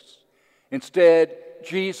crucifix. Instead,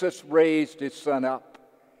 Jesus raised his Son up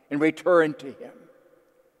and returned to him.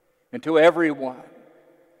 And to everyone,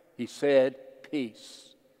 he said,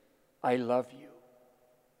 "Peace, I love you."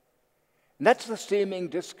 And that's the seeming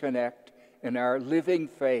disconnect in our living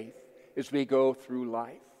faith as we go through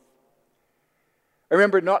life. I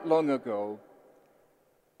remember not long ago,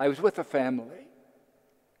 I was with a family.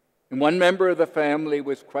 And one member of the family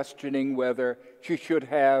was questioning whether she should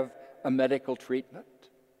have a medical treatment.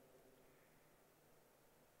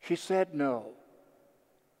 She said no.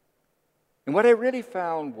 And what I really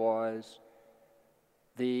found was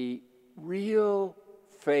the real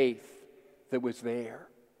faith that was there.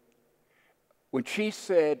 When she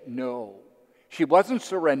said no, she wasn't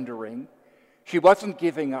surrendering, she wasn't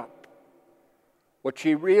giving up. What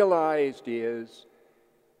she realized is,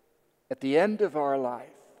 at the end of our life,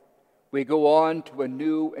 we go on to a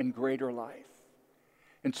new and greater life.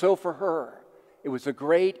 And so for her, it was a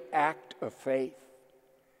great act of faith,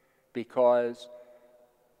 because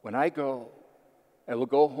when I go, I will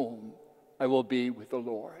go home, I will be with the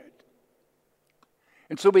Lord.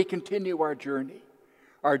 And so we continue our journey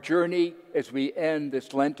as we end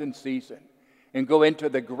this Lenten season and go into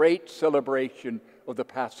the great celebration of the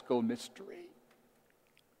Paschal Mystery.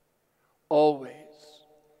 Always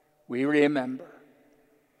we remember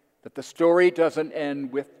that the story doesn't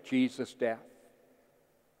end with Jesus' death,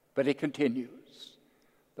 but it continues.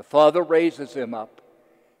 The Father raises him up,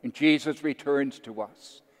 and Jesus returns to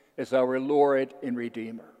us as our Lord and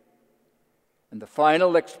Redeemer. And the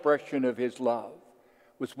final expression of his love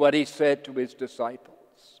was what he said to his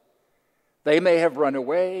disciples. They may have run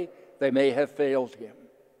away, they may have failed him,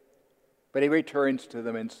 but he returns to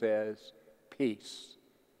them and says, "Peace,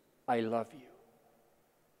 I love you."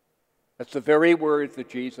 That's the very word that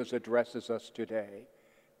Jesus addresses us today.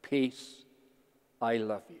 Peace, I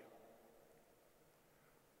love you.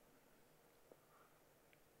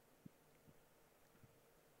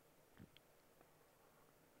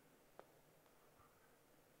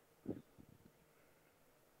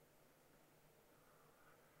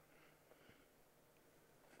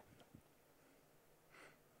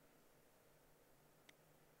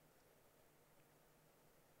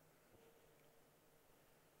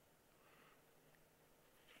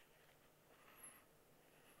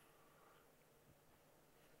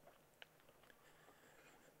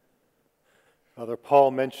 Father Paul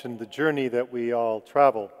mentioned the journey that we all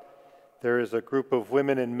travel. There is a group of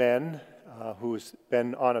women and men who have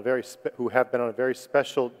been on a very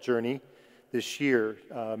special journey this year.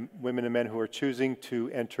 Women and men who are choosing to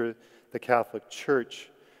enter the Catholic Church.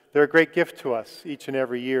 They're a great gift to us each and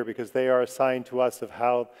every year, because they are a sign to us of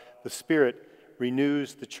how the Spirit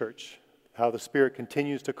renews the Church, how the Spirit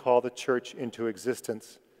continues to call the Church into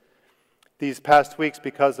existence. These past weeks,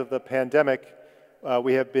 because of the pandemic,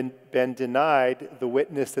 we have been denied the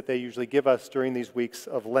witness that they usually give us during these weeks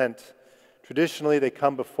of Lent. Traditionally, they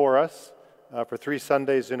come before us for 3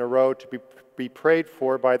 Sundays in a row to be prayed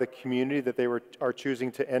for by the community that they are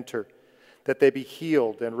choosing to enter, that they be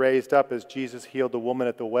healed and raised up as Jesus healed the woman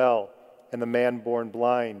at the well and the man born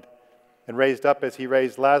blind, and raised up as he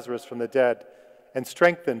raised Lazarus from the dead, and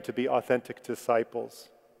strengthened to be authentic disciples.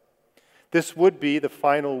 This would be the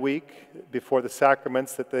final week before the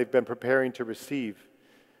sacraments that they've been preparing to receive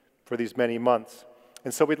for these many months.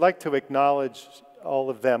 And so we'd like to acknowledge all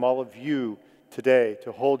of them, all of you today,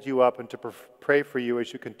 to hold you up and to pray for you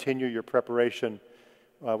as you continue your preparation,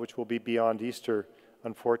 which will be beyond Easter,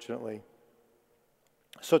 unfortunately.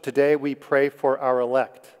 So today we pray for our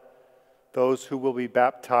elect, those who will be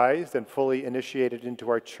baptized and fully initiated into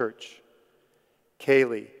our church: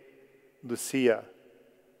 Kaylee, Lucia,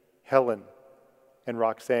 Helen, and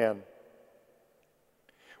Roxanne.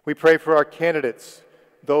 We pray for our candidates,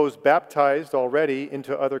 those baptized already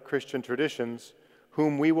into other Christian traditions,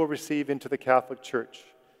 whom we will receive into the Catholic Church,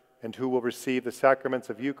 and who will receive the sacraments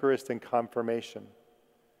of Eucharist and confirmation: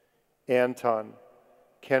 Anton,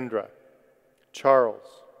 Kendra, Charles,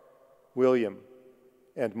 William,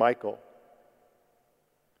 and Michael.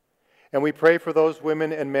 And we pray for those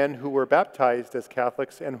women and men who were baptized as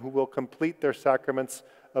Catholics and who will complete their sacraments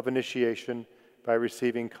of initiation by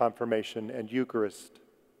receiving confirmation and Eucharist: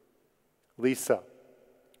 Lisa,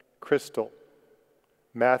 Crystal,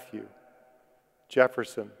 Matthew,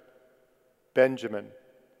 Jefferson, Benjamin,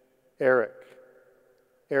 Eric,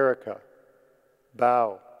 Erica,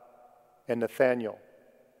 Bao, and Nathaniel.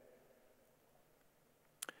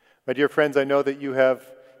 My dear friends, I know that you have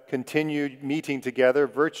continued meeting together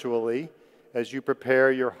virtually as you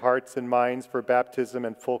prepare your hearts and minds for baptism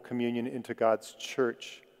and full communion into God's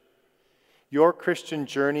church. Your Christian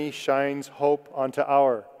journey shines hope onto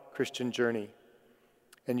our Christian journey,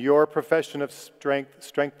 and your profession of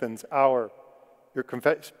strengthens our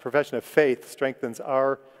profession of faith strengthens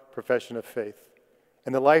our profession of faith.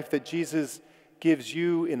 And the life that Jesus gives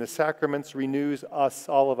you in the sacraments renews us,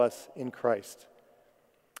 all of us, in Christ.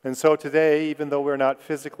 And so today, even though we're not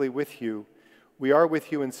physically with you, we are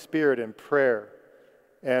with you in spirit and prayer.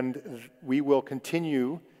 And we will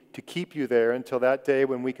continue to keep you there until that day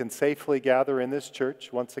when we can safely gather in this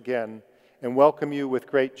church once again and welcome you with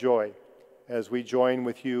great joy as we join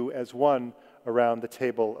with you as one around the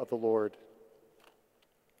table of the Lord.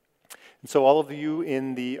 And so all of you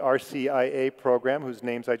in the RCIA program, whose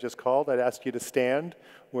names I just called, I'd ask you to stand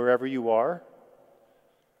wherever you are.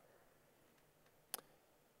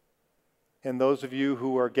 And those of you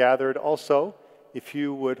who are gathered also, if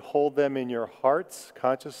you would hold them in your hearts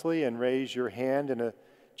consciously and raise your hand in a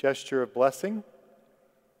gesture of blessing.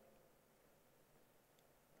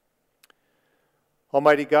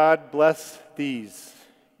 Almighty God, bless these,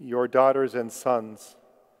 your daughters and sons.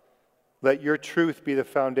 Let your truth be the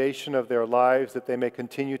foundation of their lives, that they may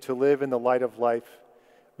continue to live in the light of life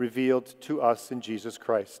revealed to us in Jesus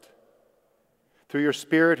Christ. Through your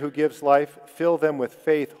Spirit who gives life, fill them with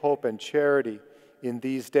faith, hope, and charity in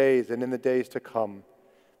these days and in the days to come,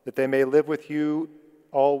 that they may live with you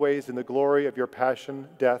always in the glory of your passion,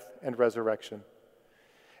 death, and resurrection.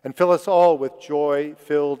 And fill us all with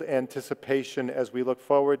joy-filled anticipation as we look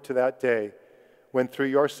forward to that day when through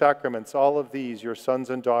your sacraments all of these, your sons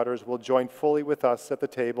and daughters, will join fully with us at the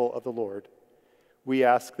table of the Lord. We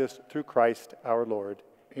ask this through Christ our Lord.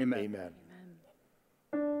 Amen. Amen.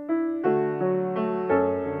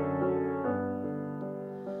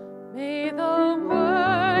 May the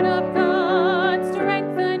word of God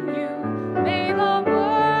strengthen you. May the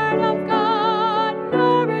word of God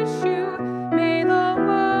nourish you. May the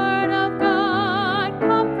word of God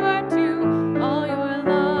comfort you all your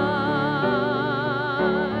life.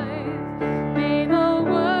 May the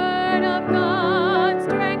word of God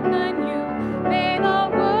strengthen you. May the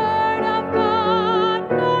word of God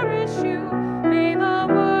nourish you. May the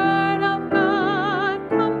word of God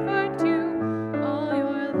comfort you all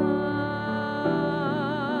your life.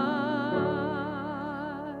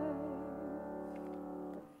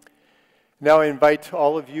 Now I invite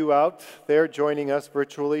all of you out there joining us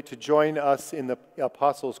virtually to join us in the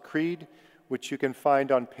Apostles' Creed, which you can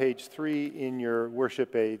find on page 3 in your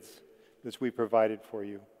worship aids that we provided for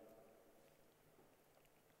you.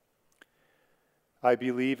 I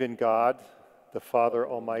believe in God, the Father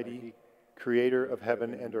Almighty, creator of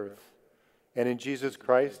heaven and earth, and in Jesus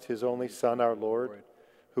Christ, his only Son, our Lord,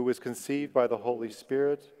 who was conceived by the Holy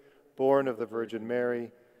Spirit, born of the Virgin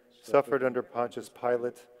Mary, suffered under Pontius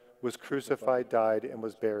Pilate, was crucified, died, and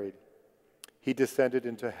was buried. He descended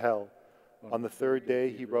into hell. On the third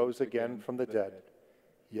day he rose again from the dead.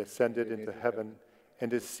 He ascended into heaven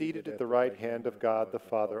and is seated at the right hand of God the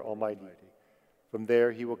Father Almighty. From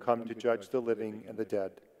there he will come to judge the living and the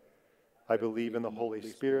dead. I believe in the Holy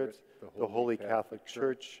Spirit, the Holy Catholic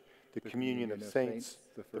Church, the communion of saints,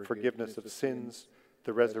 the forgiveness of sins,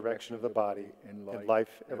 the resurrection of the body, and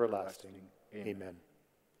life everlasting. Amen.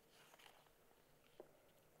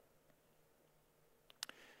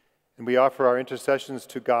 And we offer our intercessions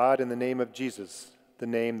to God in the name of Jesus, the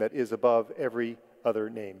name that is above every other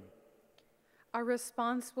name. Our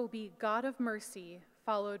response will be God of mercy,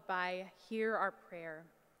 followed by hear our prayer.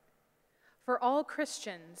 For all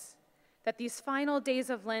Christians, that these final days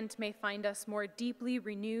of Lent may find us more deeply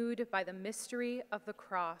renewed by the mystery of the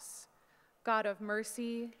cross. God of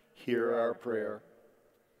mercy, hear our prayer.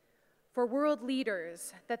 For world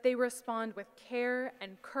leaders, that they respond with care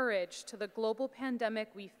and courage to the global pandemic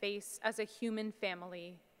we face as a human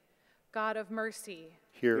family. God of mercy,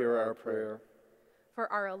 hear our prayer.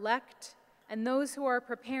 For our elect and those who are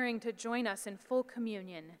preparing to join us in full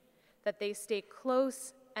communion, that they stay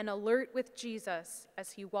close and alert with Jesus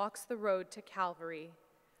as he walks the road to Calvary.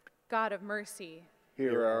 God of mercy,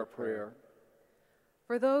 hear our prayer.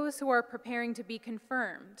 For those who are preparing to be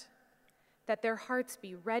confirmed, that their hearts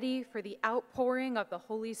be ready for the outpouring of the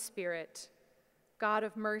Holy Spirit. God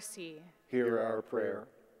of mercy, hear our prayer.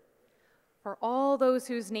 For all those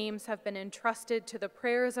whose names have been entrusted to the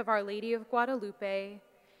prayers of Our Lady of Guadalupe,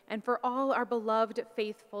 and for all our beloved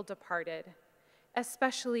faithful departed,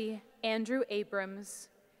 especially Andrew Abrams,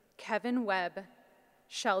 Kevin Webb,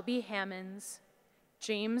 Shelby Hammonds,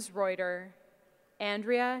 James Reuter,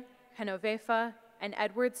 Andrea Genovefa and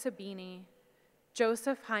Edward Sabini,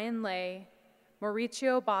 Joseph Hyenley,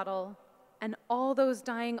 Mauricio Bottle, and all those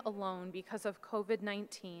dying alone because of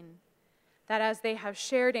COVID-19, that as they have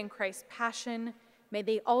shared in Christ's passion, may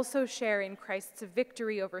they also share in Christ's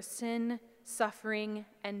victory over sin, suffering,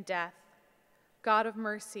 and death. God of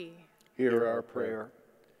mercy, hear our prayer.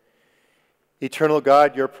 Eternal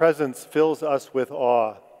God, your presence fills us with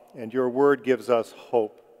awe, and your word gives us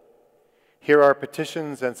hope. Hear our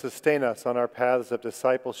petitions and sustain us on our paths of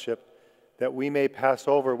discipleship, that we may pass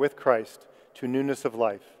over with Christ to newness of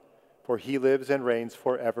life, for he lives and reigns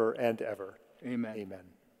forever and ever. Amen. Amen.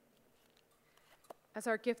 As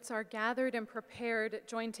our gifts are gathered and prepared,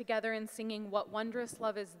 join together in singing What Wondrous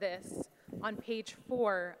Love Is This on page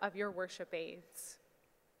 4 of your worship aids.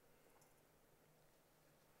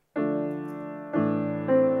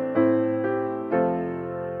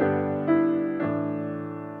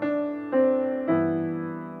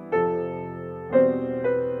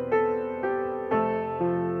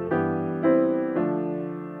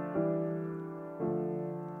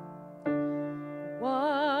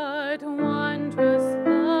 What wondrous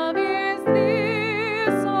love is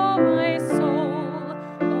this, O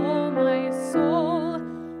my soul,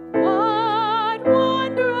 what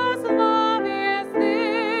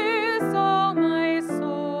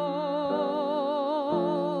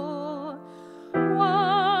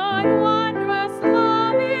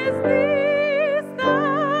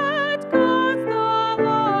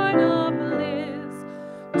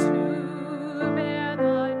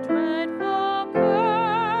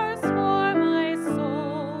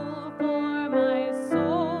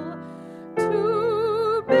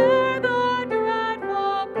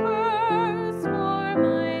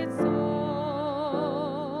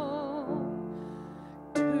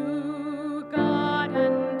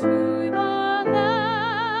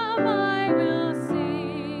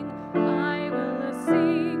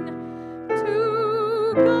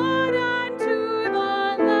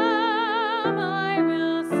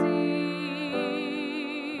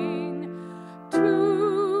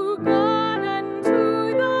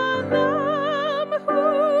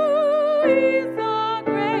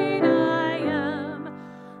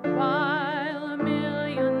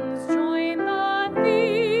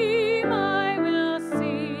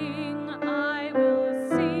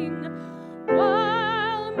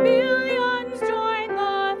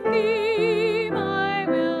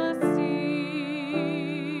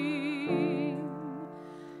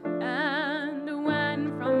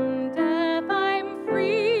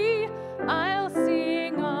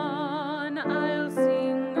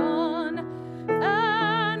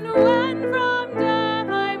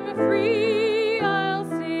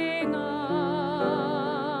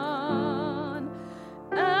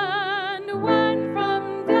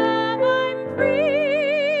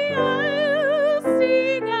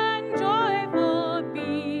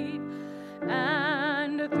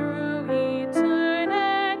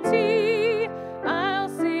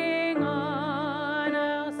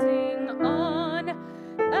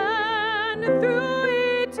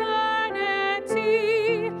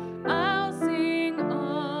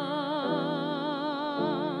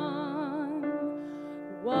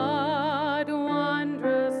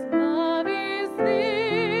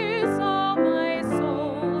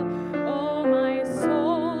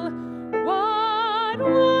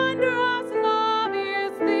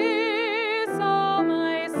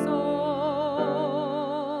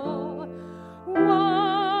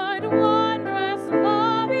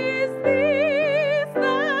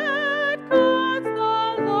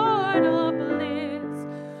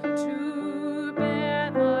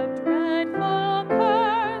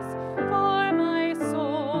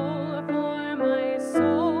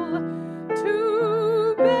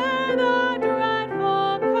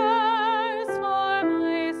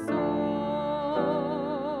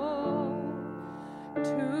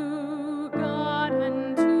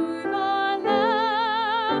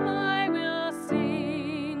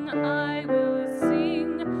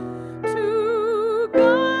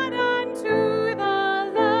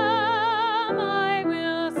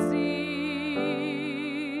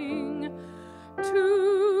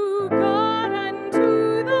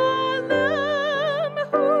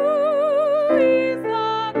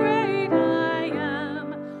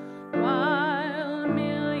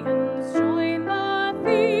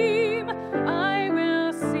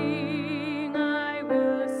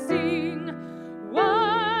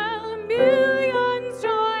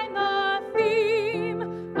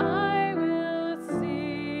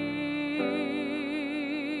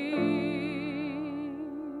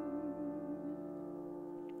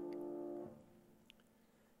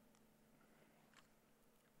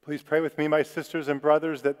Please pray with me, my sisters and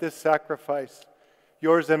brothers, that this sacrifice,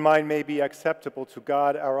 yours and mine, may be acceptable to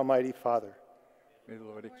God, our Almighty Father. May the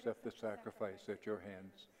Lord accept the sacrifice at your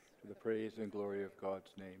hands to the praise and glory of God's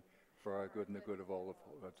name, for our good and the good of all of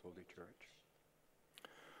God's holy church.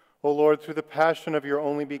 O Lord, through the passion of your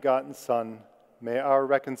only begotten Son, may our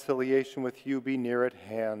reconciliation with you be near at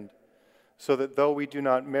hand, so that though we do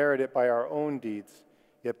not merit it by our own deeds,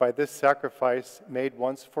 yet by this sacrifice made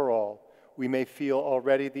once for all, we may feel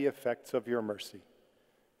already the effects of your mercy.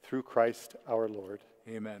 Through Christ our Lord.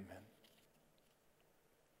 Amen.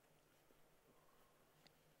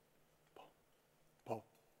 Paul.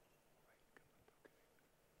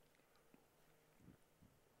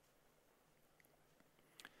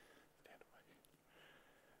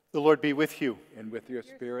 The Lord be with you. And with your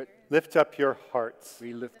spirit, Lift up your hearts.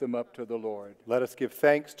 we lift them up to the Lord. Let us give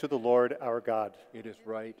thanks to the Lord our God. It is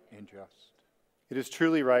right and just. It is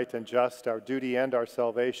truly right and just, our duty and our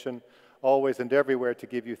salvation, always and everywhere to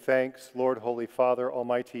give you thanks, Lord, Holy Father,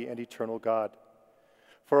 Almighty and eternal God.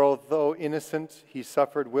 For although innocent, he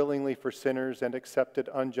suffered willingly for sinners and accepted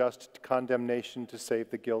unjust condemnation to save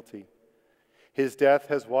the guilty. His death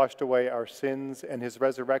has washed away our sins, and his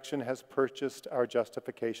resurrection has purchased our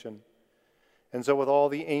justification. And so with all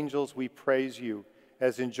the angels we praise you,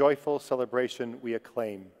 as in joyful celebration we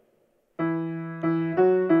acclaim.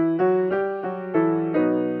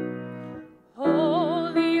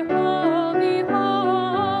 Holy, holy,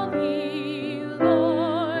 holy,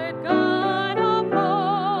 Lord God of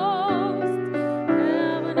hosts,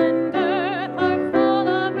 heaven and earth are full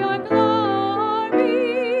of your glory.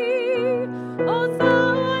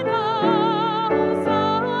 Hosanna,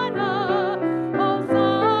 Hosanna,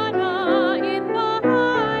 Hosanna in the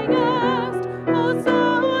highest.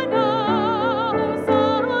 Hosanna,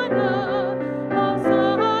 Hosanna,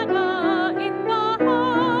 Hosanna in the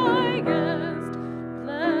highest.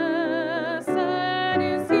 Blessed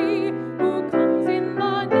is he who comes in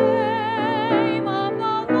the name of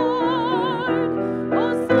the Lord.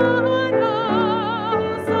 Hosanna,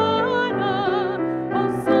 Hosanna,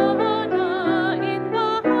 Hosanna in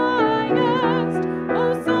the highest.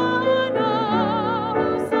 Hosanna,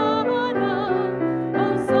 Hosanna,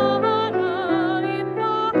 Hosanna in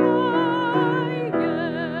the highest.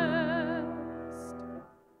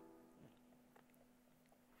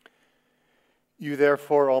 You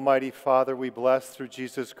therefore, Almighty Father, we bless through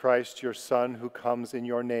Jesus Christ, your Son, who comes in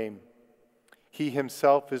your name. He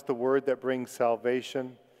himself is the word that brings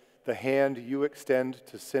salvation, the hand you extend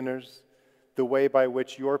to sinners, the way by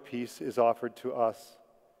which your peace is offered to us.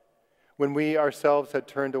 When we ourselves had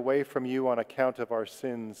turned away from you on account of our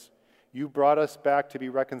sins, you brought us back to be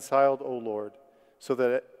reconciled, O Lord, so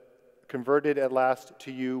that, converted at last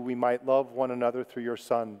to you, we might love one another through your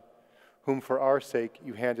Son, whom for our sake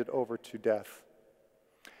you handed over to death.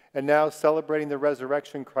 And now, celebrating the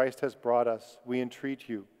resurrection Christ has brought us, we entreat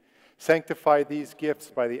you, sanctify these gifts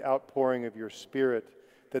by the outpouring of your Spirit,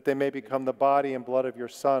 that they may become the body and blood of your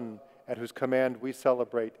Son, at whose command we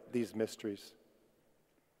celebrate these mysteries.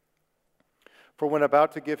 For when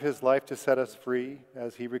about to give his life to set us free,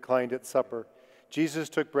 as he reclined at supper, Jesus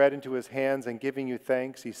took bread into his hands, and giving you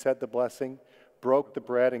thanks, he said the blessing, broke the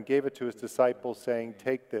bread, and gave it to his disciples, saying,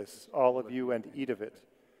 "Take this, all of you, and eat of it.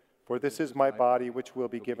 For this is my body, which will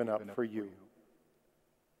be given up for you."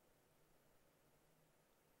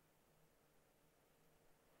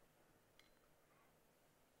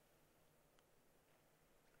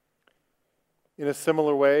 In a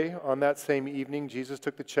similar way, on that same evening, Jesus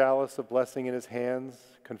took the chalice of blessing in his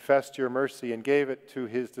hands, confessed your mercy, and gave it to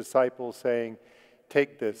his disciples, saying,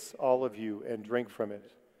 "Take this, all of you, and drink from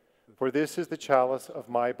it. For this is the chalice of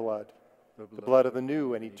my blood, the blood of the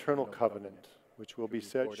new and eternal covenant, which will be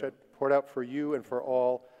poured out for you and for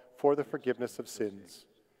all for the forgiveness of sins.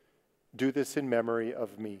 Do this in memory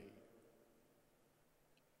of me."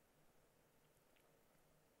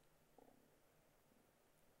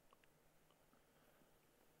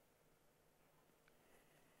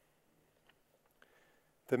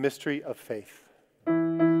 The mystery of faith.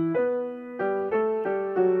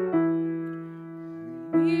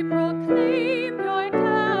 We proclaim your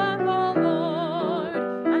death, O Lord,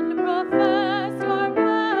 and profess your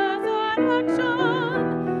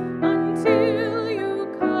resurrection until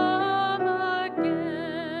you come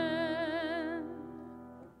again.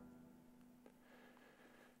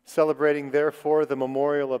 Celebrating, therefore, the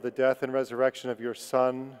memorial of the death and resurrection of your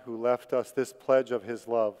Son, who left us this pledge of his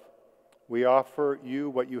love, we offer you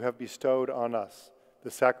what you have bestowed on us,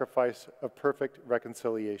 the sacrifice of perfect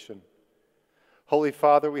reconciliation. Holy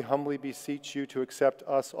Father, we humbly beseech you to accept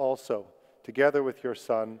us also, together with your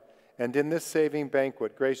Son, and in this saving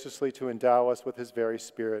banquet graciously to endow us with his very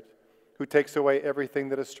Spirit, who takes away everything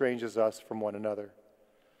that estranges us from one another.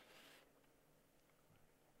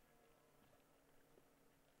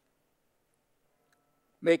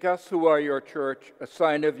 Make us who are your church a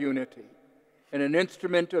sign of unity and an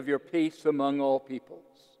instrument of your peace among all peoples.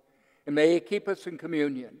 And may he keep us in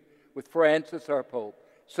communion with Francis our Pope,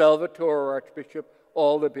 Salvatore our Archbishop,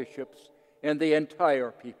 all the bishops, and the entire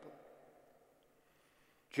people.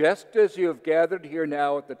 Just as you have gathered here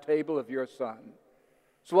now at the table of your Son,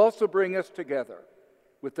 so also bring us together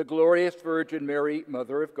with the glorious Virgin Mary,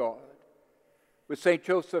 Mother of God, with St.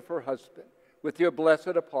 Joseph, her husband, with your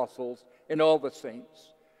blessed apostles and all the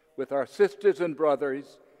saints, with our sisters and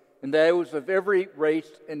brothers, and those of every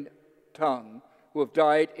race and tongue who have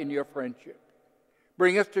died in your friendship.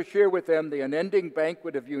 Bring us to share with them the unending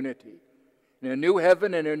banquet of unity in a new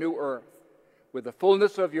heaven and a new earth, where the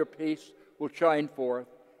fullness of your peace will shine forth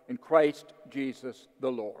in Christ Jesus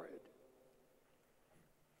the Lord.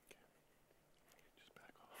 Just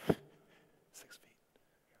back off. 6 feet.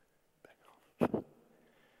 Back off.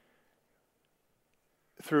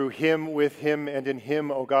 Through him, with him, and in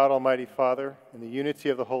him, O God, Almighty Father, in the unity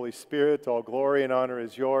of the Holy Spirit, all glory and honor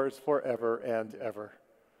is yours forever and ever.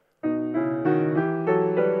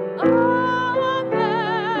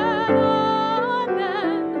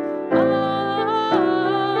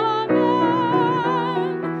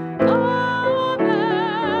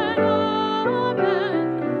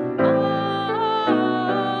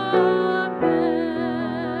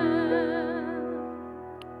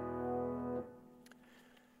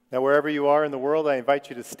 Now, wherever you are in the world, I invite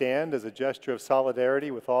you to stand as a gesture of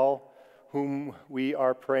solidarity with all whom we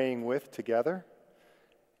are praying with together.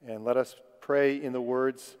 And let us pray in the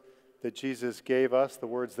words that Jesus gave us, the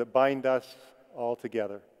words that bind us all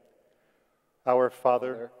together. Our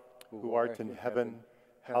Father, who art in heaven,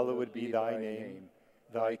 hallowed be thy name.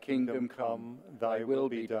 Thy kingdom come, thy will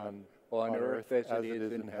be done, on earth as it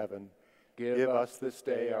is in heaven. Give us this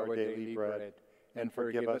day our daily bread, and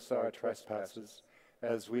forgive us our trespasses,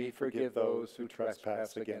 as we forgive those who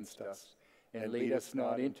trespass against us. And lead us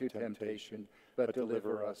not into temptation, but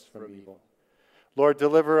deliver us from evil. Lord,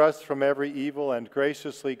 deliver us from every evil and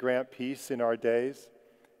graciously grant peace in our days.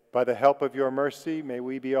 By the help of your mercy, may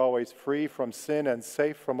we be always free from sin and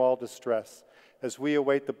safe from all distress, as we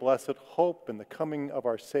await the blessed hope and the coming of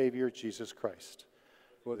our Savior, Jesus Christ.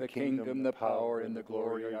 For the kingdom, the power, and the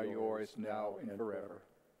glory are yours now and forever.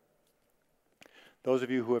 Those of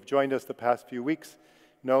you who have joined us the past few weeks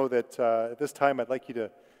know that at this time I'd like you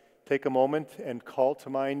to take a moment and call to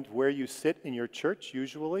mind where you sit in your church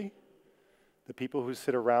usually, the people who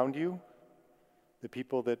sit around you, the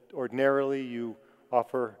people that ordinarily you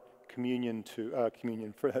offer communion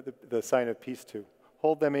for the sign of peace to.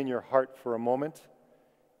 Hold them in your heart for a moment,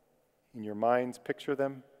 in your minds, picture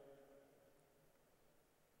them.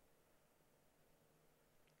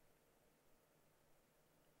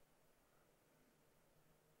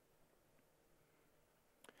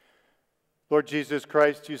 Lord Jesus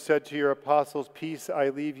Christ, you said to your apostles, "Peace I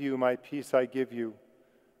leave you, my peace I give you.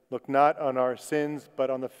 Look not on our sins, but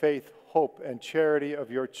on the faith, hope, and charity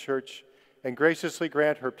of your church, and graciously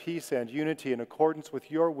grant her peace and unity in accordance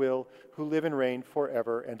with your will, who live and reign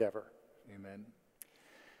forever and ever." Amen.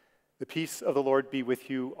 The peace of the Lord be with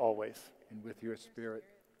you always. And with your spirit.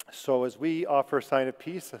 So as we offer a sign of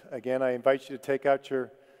peace, again, I invite you to take out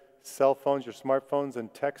your cell phones, your smartphones,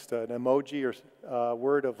 and text an emoji or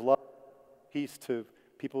word of love, peace to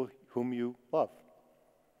people whom you love.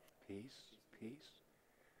 Peace, peace,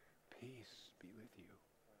 peace be with you.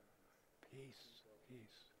 Peace,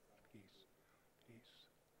 peace, peace, peace.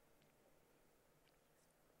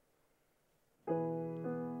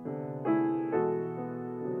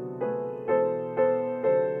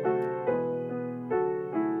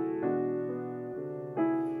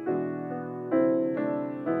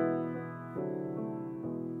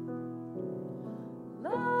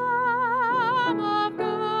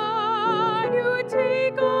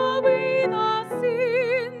 Take away the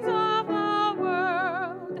sins of the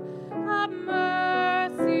world, have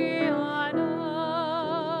mercy on us.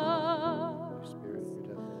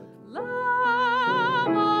 Lamb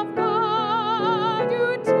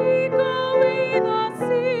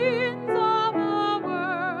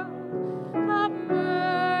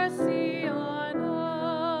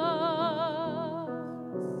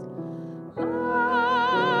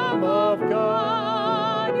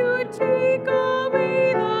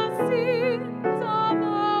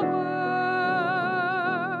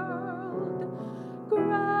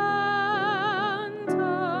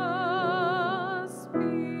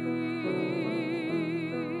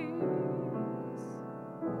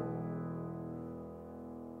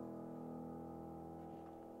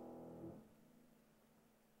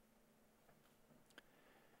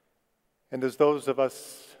And as those of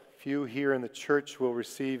us few here in the church will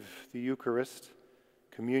receive the Eucharist,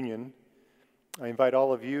 communion, I invite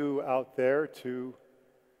all of you out there to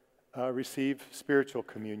receive spiritual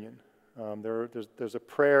communion. There's a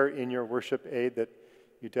prayer in your worship aid that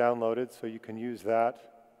you downloaded, so you can use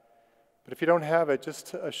that. But if you don't have it,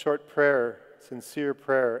 just a short prayer, sincere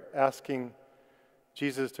prayer, asking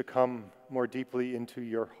Jesus to come more deeply into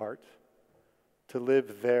your heart, to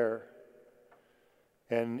live there,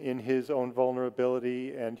 and in his own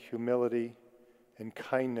vulnerability and humility and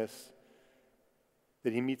kindness,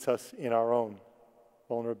 that he meets us in our own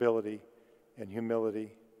vulnerability and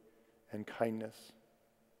humility and kindness.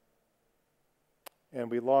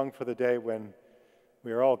 And we long for the day when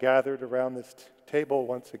we are all gathered around this table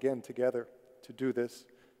once again together to do this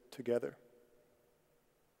together.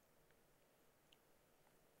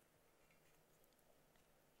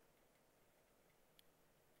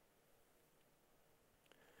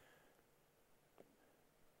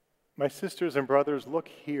 My sisters and brothers, look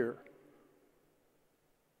here.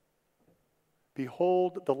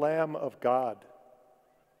 Behold the Lamb of God,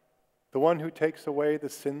 the one who takes away the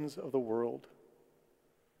sins of the world,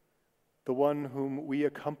 the one whom we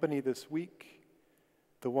accompany this week,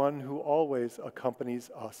 the one who always accompanies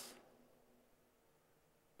us.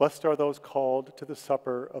 Blessed are those called to the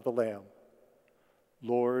supper of the Lamb.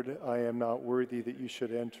 Lord, I am not worthy that you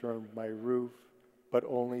should enter on my roof, but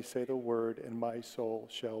only say the word, and my soul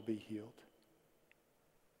shall be healed.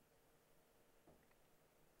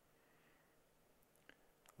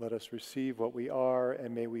 Let us receive what we are,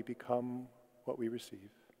 and may we become what we receive.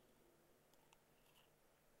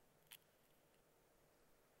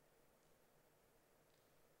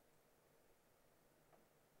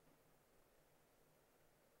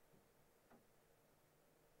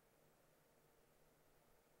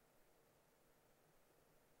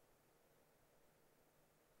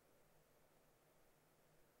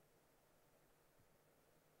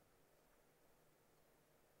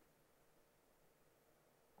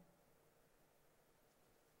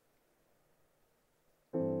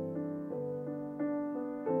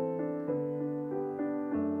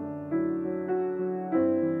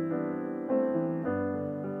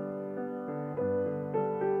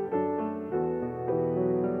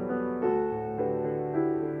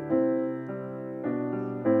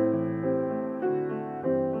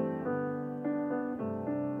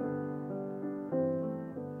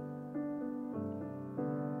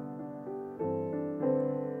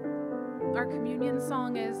 Our communion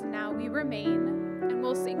song is Now We Remain, and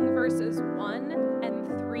we'll sing verses 1 and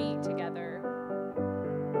 3 together.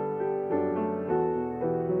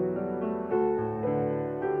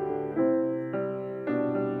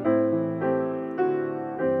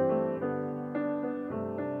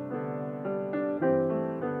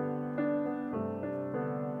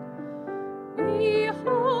 We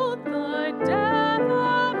hold the death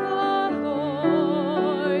of the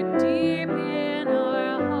Lord deep in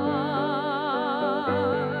our hearts.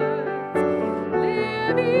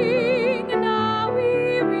 Living now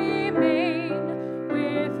we remain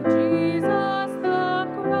with Jesus the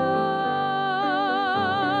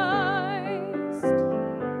Christ.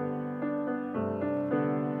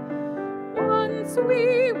 Once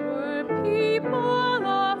we were people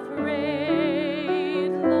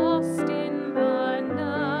afraid, lost in the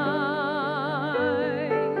night.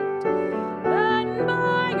 Then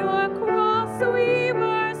by your cross we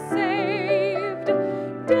were saved.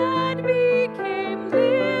 Dead became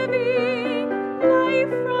living, life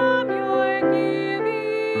from your giving.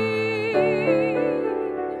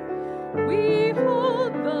 We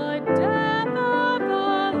hold the death of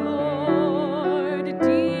the Lord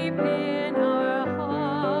deep in our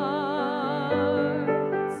hearts.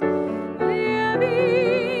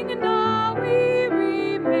 Living now we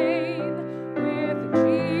remain with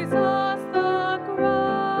Jesus the Christ.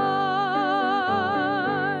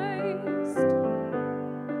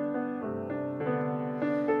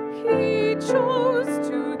 He chose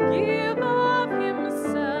to give of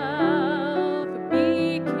himself,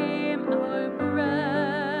 became our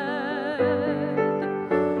bread,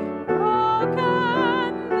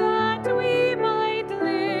 broken that we might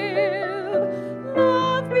live,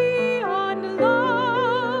 love beyond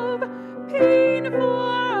love, pain for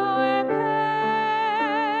our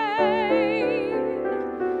pain.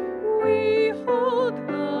 We hold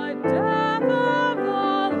the death of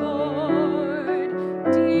the Lord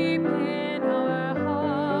deep in our hearts.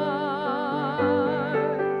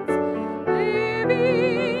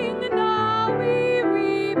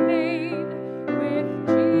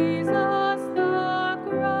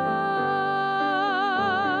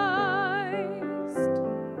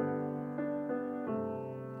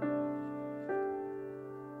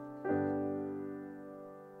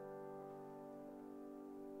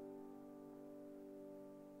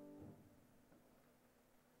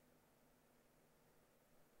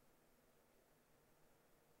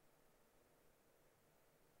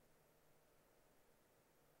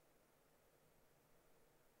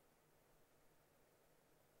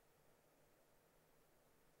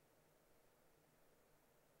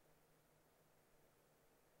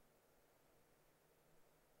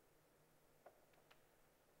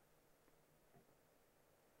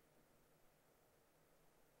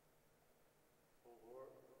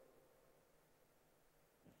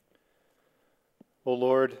 O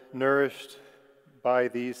Lord, nourished by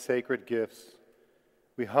these sacred gifts,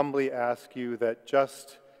 we humbly ask you that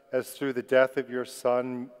just as through the death of your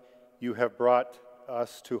Son you have brought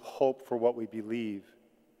us to hope for what we believe,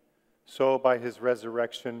 so by his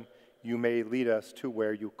resurrection you may lead us to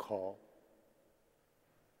where you call.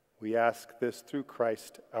 We ask this through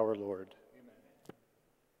Christ our Lord. Amen.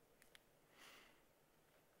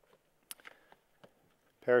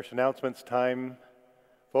 Parish announcements time,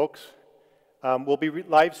 folks. We'll be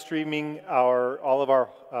live streaming all of our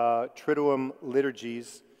Triduum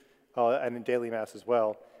liturgies and in daily Mass as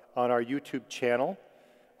well on our YouTube channel.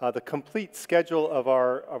 The complete schedule of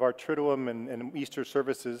our Triduum and Easter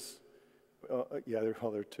services, there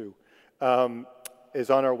are two,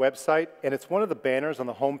 is on our website, and it's one of the banners on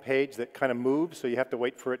the home page that kind of moves, so you have to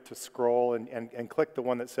wait for it to scroll and click the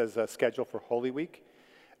one that says Schedule for Holy Week.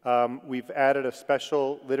 We've added a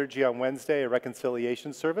special liturgy on Wednesday, a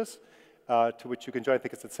reconciliation service, to which you can join. I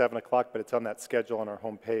think it's at 7 o'clock, but it's on that schedule on our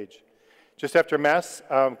home page. Just after Mass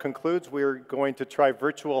concludes, we're going to try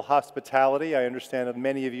virtual hospitality. I understand that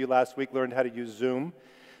many of you last week learned how to use Zoom.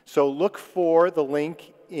 So look for the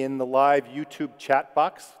link in the live YouTube chat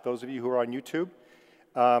box, those of you who are on YouTube.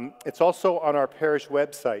 It's also on our parish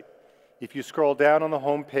website. If you scroll down on the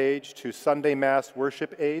home page to Sunday Mass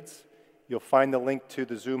worship aids, you'll find the link to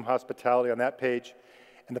the Zoom hospitality on that page.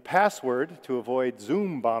 And the password to avoid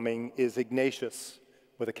Zoom bombing is Ignatius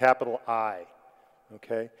with a capital I.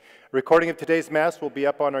 Okay? A recording of today's Mass will be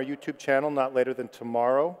up on our YouTube channel not later than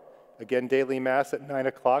tomorrow. Again, daily Mass at 9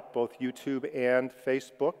 o'clock, both YouTube and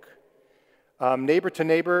Facebook. Neighbor to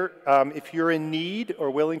Neighbor, if you're in need or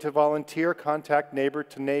willing to volunteer, contact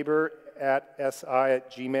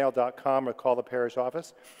neighbortoneighbor@si@gmail.com or call the parish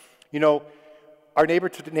office. You know, our Neighbor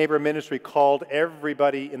to Neighbor ministry called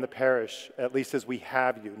everybody in the parish, at least as we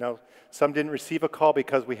have you. Now, some didn't receive a call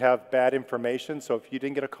because we have bad information, so if you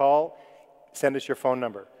didn't get a call, send us your phone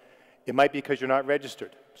number. It might be because you're not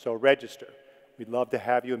registered, so register. We'd love to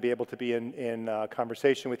have you and be able to be in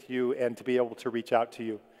conversation with you and to be able to reach out to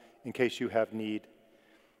you in case you have need.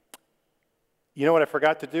 You know what I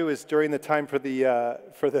forgot to do is during the time for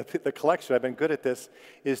the collection, I've been good at this,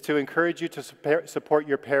 is to encourage you to support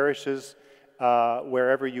your parishes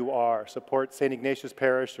wherever you are. Support St. Ignatius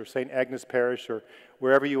Parish or St. Agnes Parish or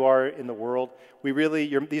wherever you are in the world.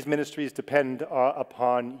 These ministries depend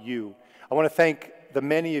upon you. I want to thank the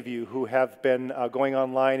many of you who have been going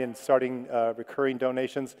online and starting recurring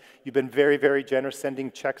donations. You've been very, very generous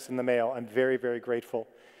sending checks in the mail. I'm very, very grateful.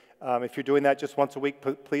 If you're doing that just once a week,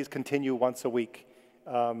 please continue once a week.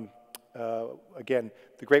 Again,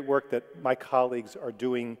 the great work that my colleagues are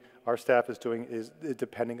doing, our staff is doing, is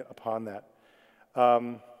depending upon that.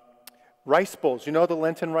 Rice bowls. You know the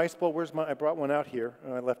Lenten rice bowl? I brought one out here,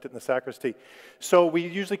 and I left it in the sacristy. So we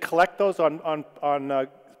usually collect those on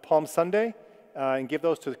Palm Sunday and give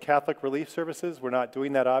those to the Catholic Relief Services. We're not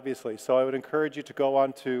doing that, obviously. So I would encourage you to go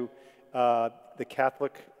on to the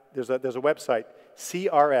Catholic, there's a website,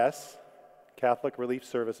 CRS, Catholic Relief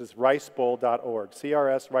Services, ricebowl.org,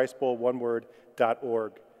 CRS, ricebowl, one word,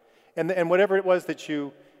 .org. And whatever it was that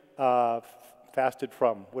you fasted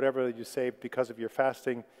from, whatever you saved because of your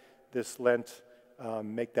fasting this Lent,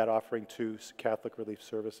 make that offering to Catholic Relief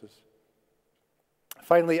Services.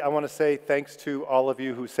 Finally, I want to say thanks to all of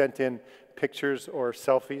you who sent in pictures or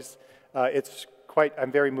selfies.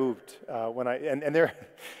 I'm very moved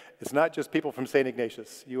it's not just people from St.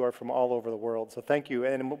 Ignatius. You are from all over the world, so thank you.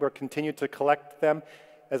 And we'll continue to collect them.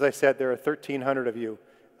 As I said, there are 1,300 of you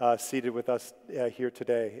seated with us here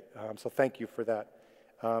today, so thank you for that.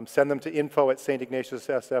 Send them to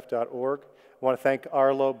info@stignatiussf.org. I want to thank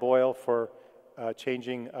Arlo Boyle for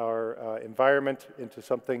changing our environment into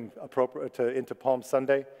something appropriate into Palm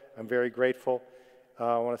Sunday. I'm very grateful.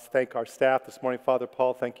 I want to thank our staff this morning. Father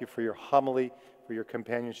Paul, thank you for your homily, for your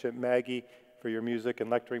companionship. Maggie, for your music,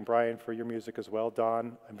 and lecturing. Brian, for your music as well.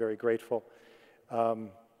 Don, I'm very grateful.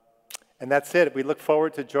 And that's it. We look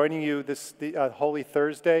forward to joining you this Holy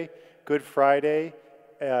Thursday, Good Friday,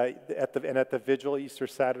 at the Vigil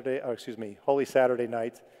Holy Saturday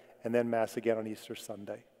night, and then Mass again on Easter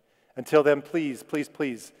Sunday. Until then, please, please,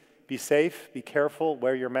 please be safe, be careful,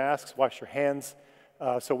 wear your masks, wash your hands,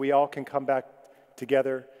 so we all can come back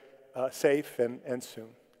together safe and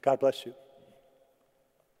soon. God bless you.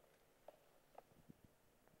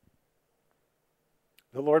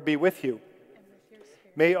 The Lord be with you. And with your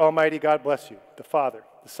spirit. May Almighty God bless you, the Father,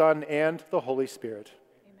 the Son, and the Holy Spirit.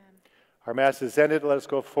 Amen. Our Mass is ended. Let us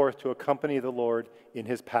go forth to accompany the Lord in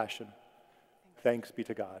his passion. Thanks be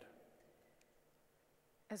to God.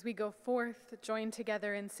 As we go forth, join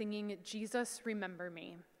together in singing, Jesus, Remember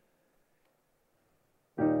Me.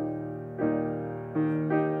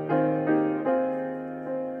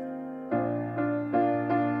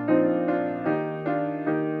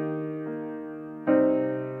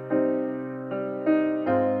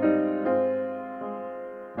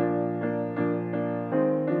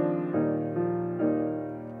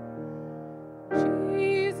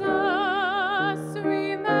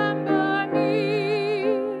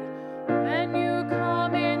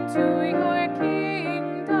 to your